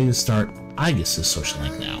have the ability to start Aigis' social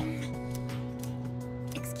link now.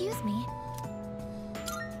 Excuse me.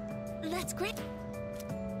 That's great.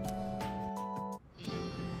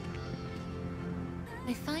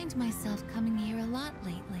 I find myself coming here a lot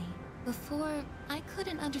lately. Before, I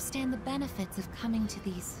couldn't understand the benefits of coming to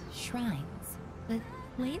these shrines, but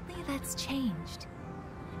lately that's changed.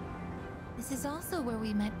 This is also where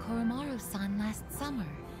we met Koromaru-san last summer.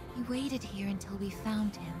 He waited here until we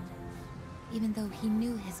found him, even though he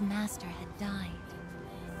knew his master had died.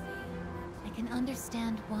 I can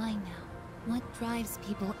understand why now. What drives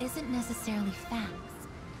people isn't necessarily facts,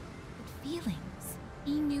 but feelings.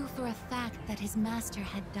 He knew for a fact that his master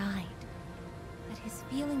had died, that his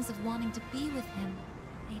feelings of wanting to be with him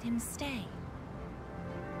made him stay.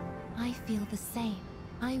 I feel the same.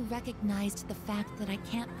 I recognized the fact that I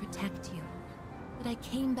can't protect you, but I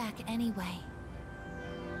came back anyway.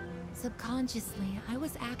 Subconsciously, I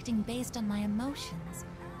was acting based on my emotions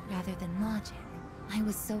rather than logic. I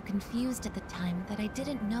was so confused at the time that I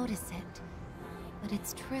didn't notice it, but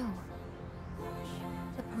it's true.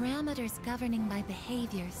 The parameters governing my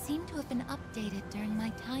behavior seem to have been updated during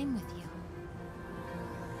my time with you.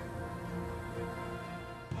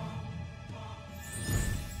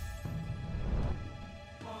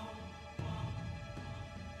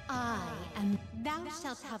 Thou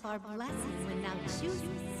shalt have our blessing when thou choosest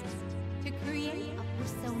to create a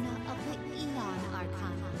persona of the Eon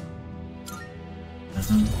Arcana.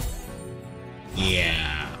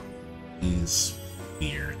 Yeah, he's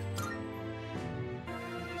weird.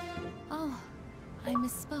 Oh, I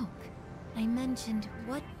misspoke. I mentioned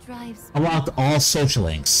what drives... Unlocked all social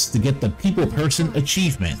links to get the people person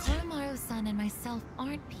achievement. Koromaru-san and myself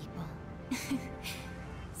aren't people.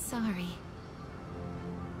 Sorry.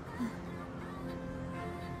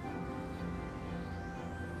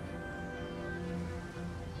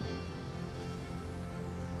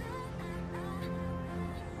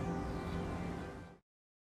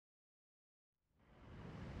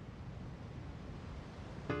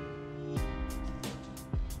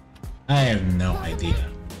 I have no idea.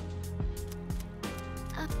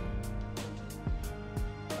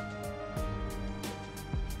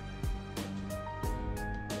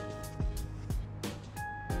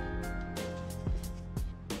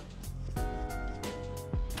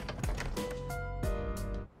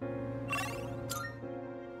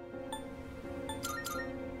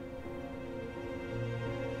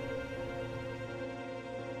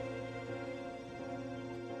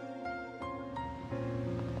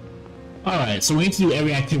 Alright, so we need to do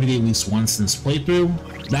every activity at least once in this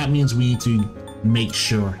playthrough. That means we need to make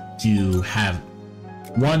sure to have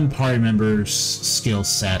one party member's skill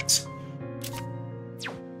set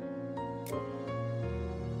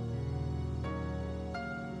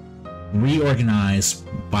reorganized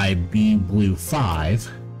by B Blue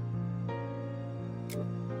 5.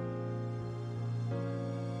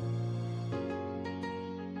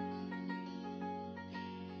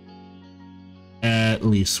 At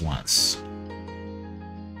least once.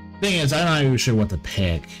 Thing is, I'm not even sure what to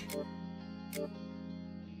pick.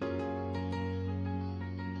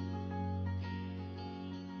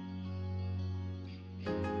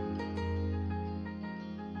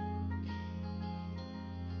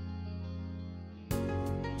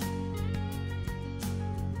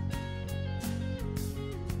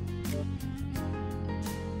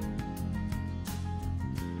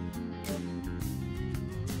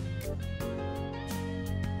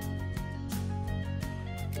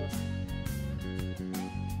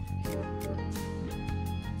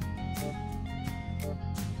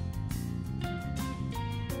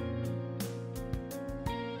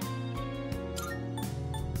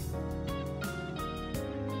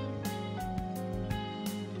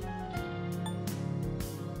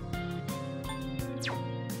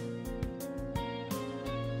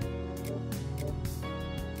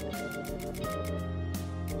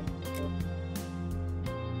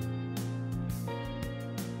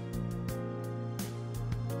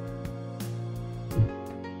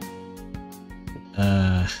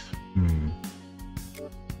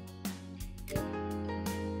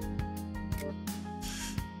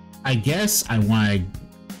 I guess I want to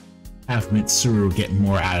have Mitsuru get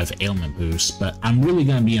more out of ailment boost, but I'm really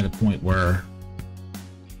going to be at the point where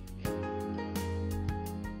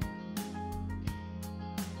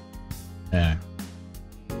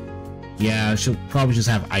yeah, she'll probably just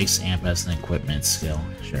have Ice Amp as an equipment skill,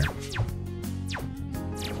 sure.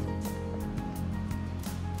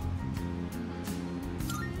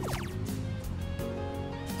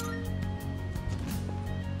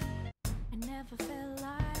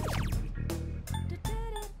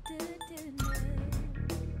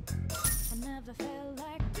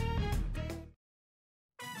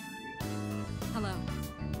 Hello.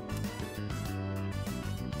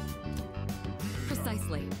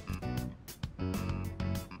 Precisely.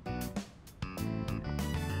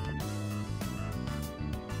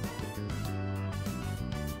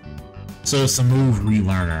 So it's a move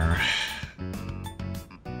relearner.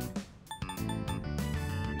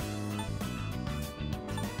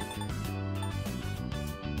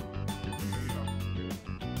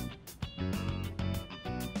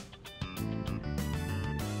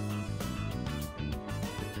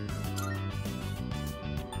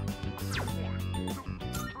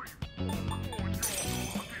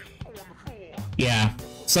 Yeah,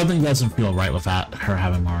 something doesn't feel right without her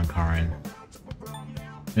having Lauren Karin.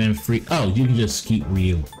 And then free. Oh, you can just keep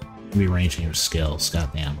rearranging your skills.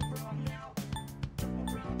 Goddamn.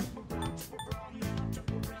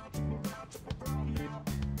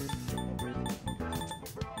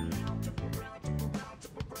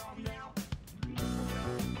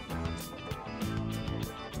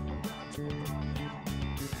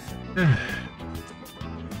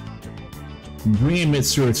 Bringing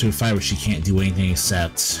Mitsuru to a fight where she can't do anything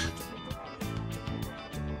except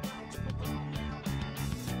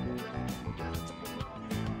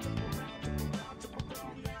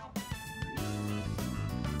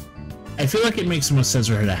I feel like it makes more sense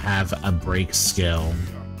for her to have a break skill.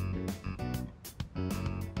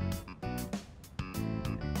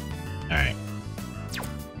 Alright.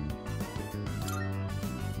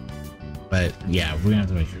 But yeah, we're gonna have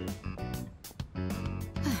to make sure.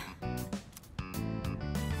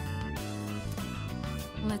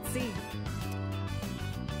 Let's see.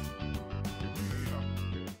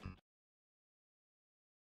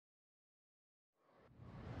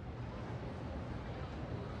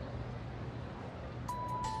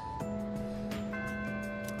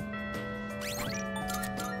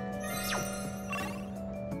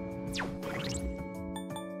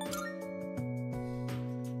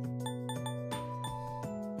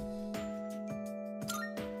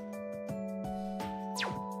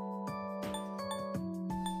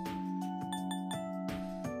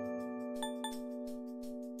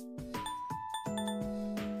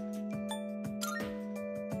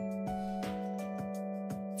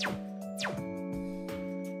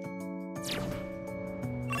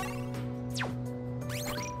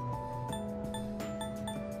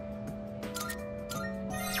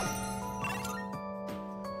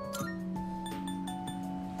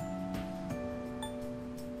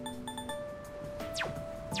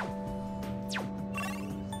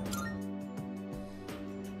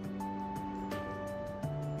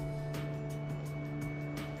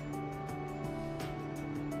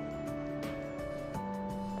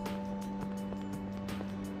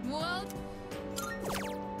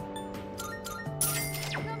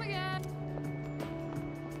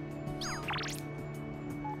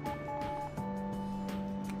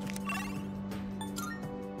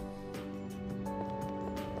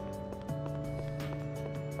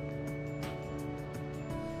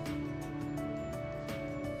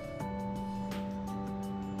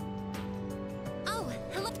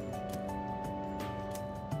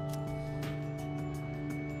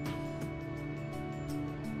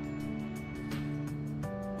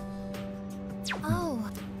 Oh.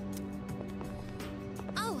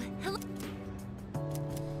 Oh, hello.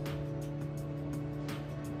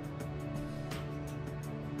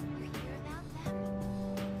 You hear about them?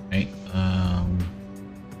 Right.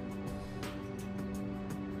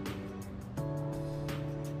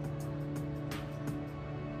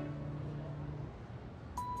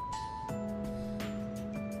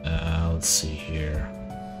 Let's see here.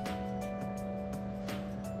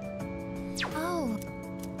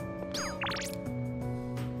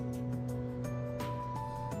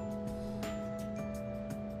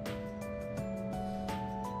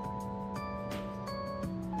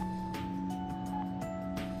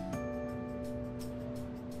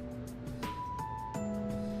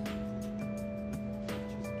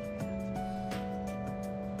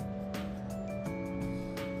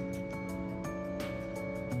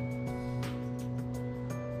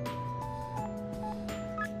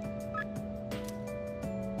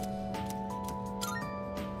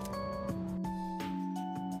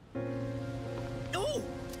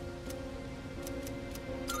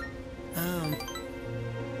 Oh.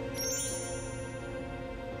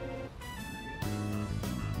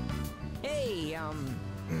 Hey,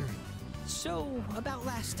 so about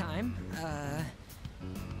last time,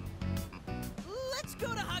 let's go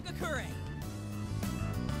to Hagakure.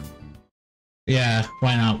 Yeah,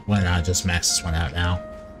 why not? Why not just max this one out now?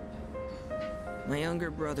 My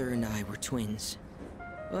younger brother and I were twins,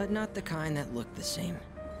 but not the kind that looked the same.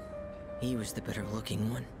 He was the better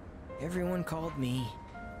looking one. Everyone called me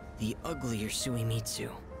the uglier Suimitsu.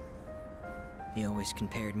 They always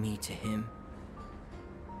compared me to him,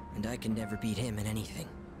 and I could never beat him in anything.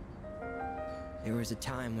 There was a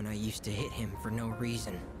time when I used to hit him for no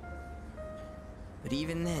reason. But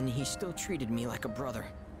even then, he still treated me like a brother.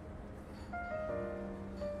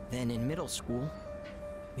 Then in middle school,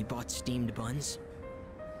 we bought steamed buns.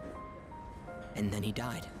 And then he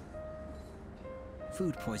died.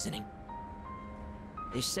 Food poisoning.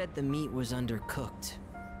 They said the meat was undercooked.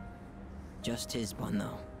 Just his bun,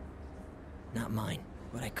 though. Not mine.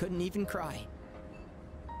 But I couldn't even cry.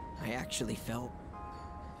 I actually felt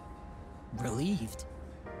relieved.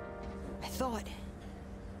 I thought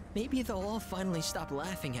maybe they'll all finally stop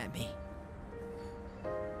laughing at me.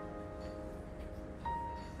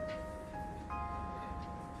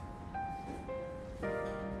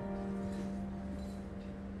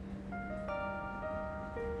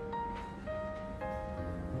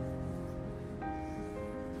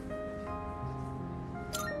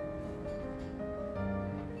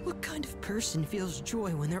 What kind of person feels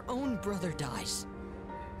joy when their own brother dies?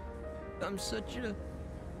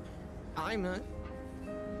 I'm a...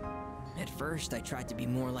 At first, I tried to be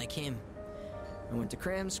more like him. I went to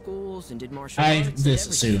cram schools and did martial arts. I just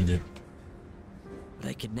assumed it. But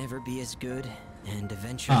I could never be as good, and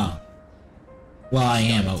eventually... Well, I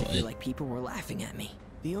am. I feel like people were laughing at me.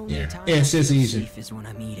 The only Yeah. time It's I just feel easy. safe is when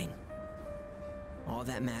I'm eating. All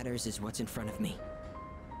that matters is what's in front of me.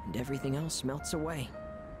 And everything else melts away.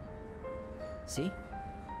 See?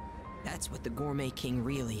 That's what the Gourmet King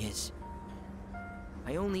really is.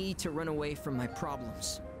 I only eat to run away from my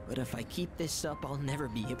problems. But if I keep this up, I'll never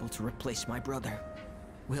be able to replace my brother.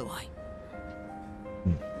 Will I?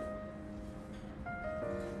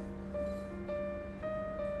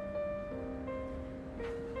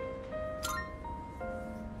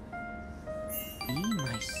 Be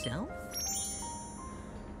myself?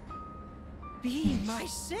 Be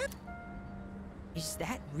myself? Is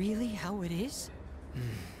that really how it is?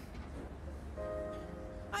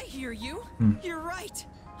 I hear you. You're right.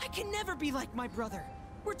 I can never be like my brother.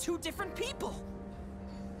 We're two different people.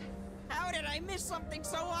 How did I miss something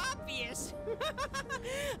so obvious?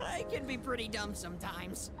 I can be pretty dumb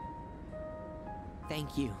sometimes.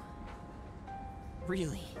 Thank you.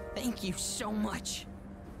 Really, thank you so much.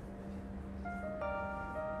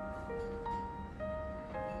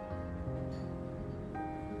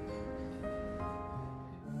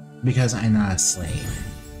 Because I'm not a slave.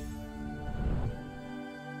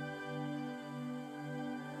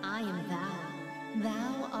 I am thou.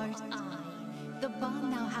 Thou art I. The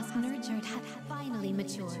bond thou hast nurtured hath finally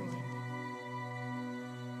matured.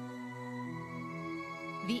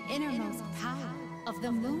 The innermost power of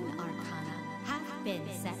the Moon Arcana hath been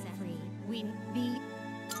set free.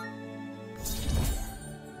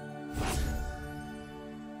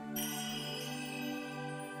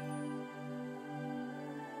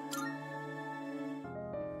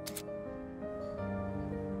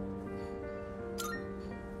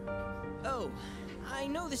 Oh, I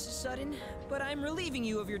know this is sudden, but I'm relieving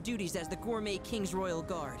you of your duties as the Gourmet King's Royal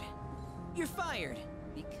Guard. You're fired,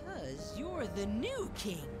 because you're the new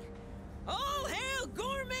king. All hail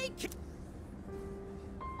Gourmet King!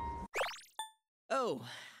 Oh,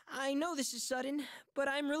 I know this is sudden, but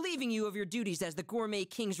I'm relieving you of your duties as the Gourmet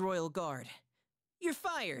King's Royal Guard. You're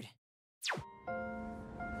fired.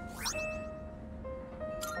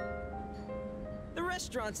 The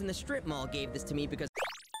restaurants in the strip mall gave this to me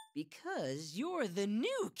because you're the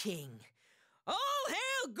new king. All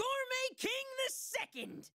hail Gourmet King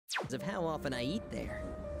II! Because of how often I eat there.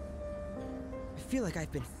 I feel like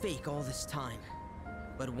I've been fake all this time.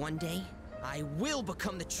 But one day, I will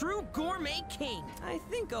become the true Gourmet King. I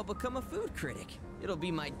think I'll become a food critic. It'll be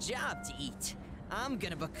my job to eat. I'm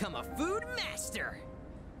gonna become a food master.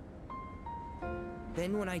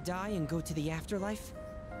 Then when I die and go to the afterlife,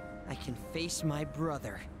 I can face my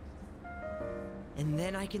brother. And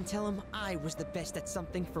then I can tell him I was the best at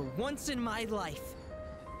something for once in my life.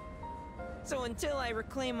 So until I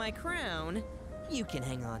reclaim my crown, you can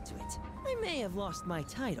hang on to it. I may have lost my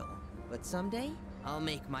title, but someday, I'll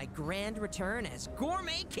make my grand return as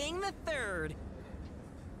Gourmet King III.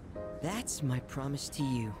 That's my promise to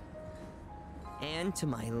you. And to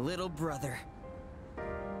my little brother.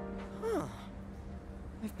 Huh.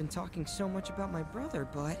 I've been talking so much about my brother,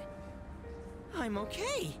 but I'm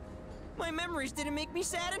okay. My memories didn't make me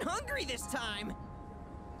sad and hungry this time.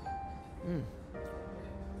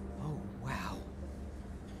 Oh, wow.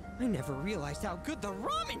 I never realized how good the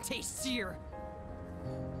ramen tastes here.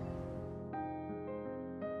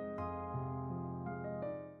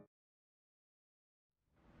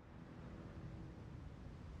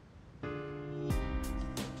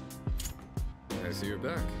 I see you're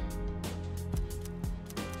back.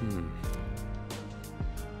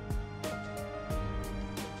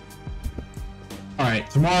 Alright,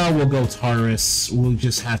 tomorrow we'll go Taurus. We'll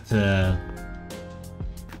just have to...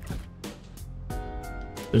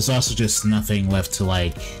 There's also just nothing left to,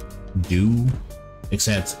 like, do.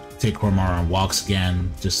 Except take Cormara on walks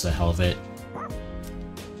again, just the hell of it.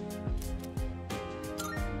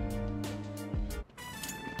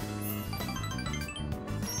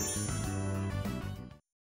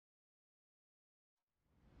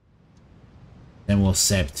 Then we'll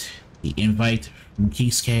accept the invite from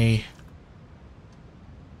Kisuke.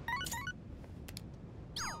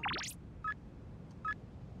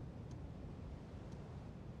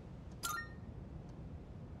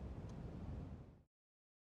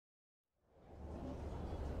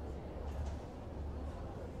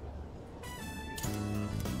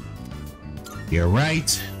 You're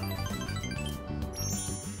right.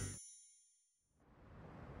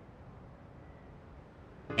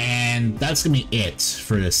 And that's gonna be it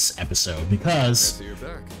for this episode, because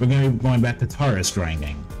we're gonna be going back to Taurus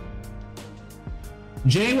grinding.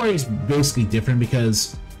 January is basically different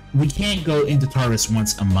because we can't go into Taurus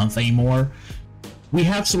once a month anymore. We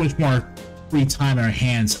have so much more free time in our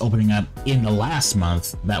hands opening up in the last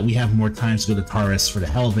month that we have more time to go to Taurus for the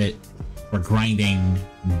hell of it, for grinding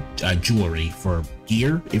jewelry, for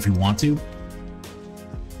gear if you want to.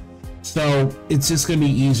 So it's just gonna be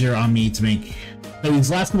easier on me to make...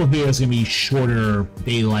 These last couple of videos are gonna be shorter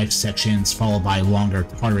daily life sections followed by longer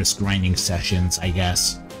Taurus grinding sessions, I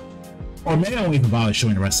guess. Or maybe I won't even bother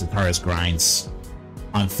showing the rest of the Taurus grinds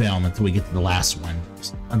on film until we get to the last one,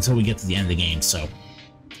 until we get to the end of the game. So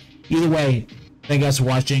either way, thank you guys for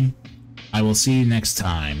watching. I will see you next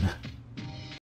time.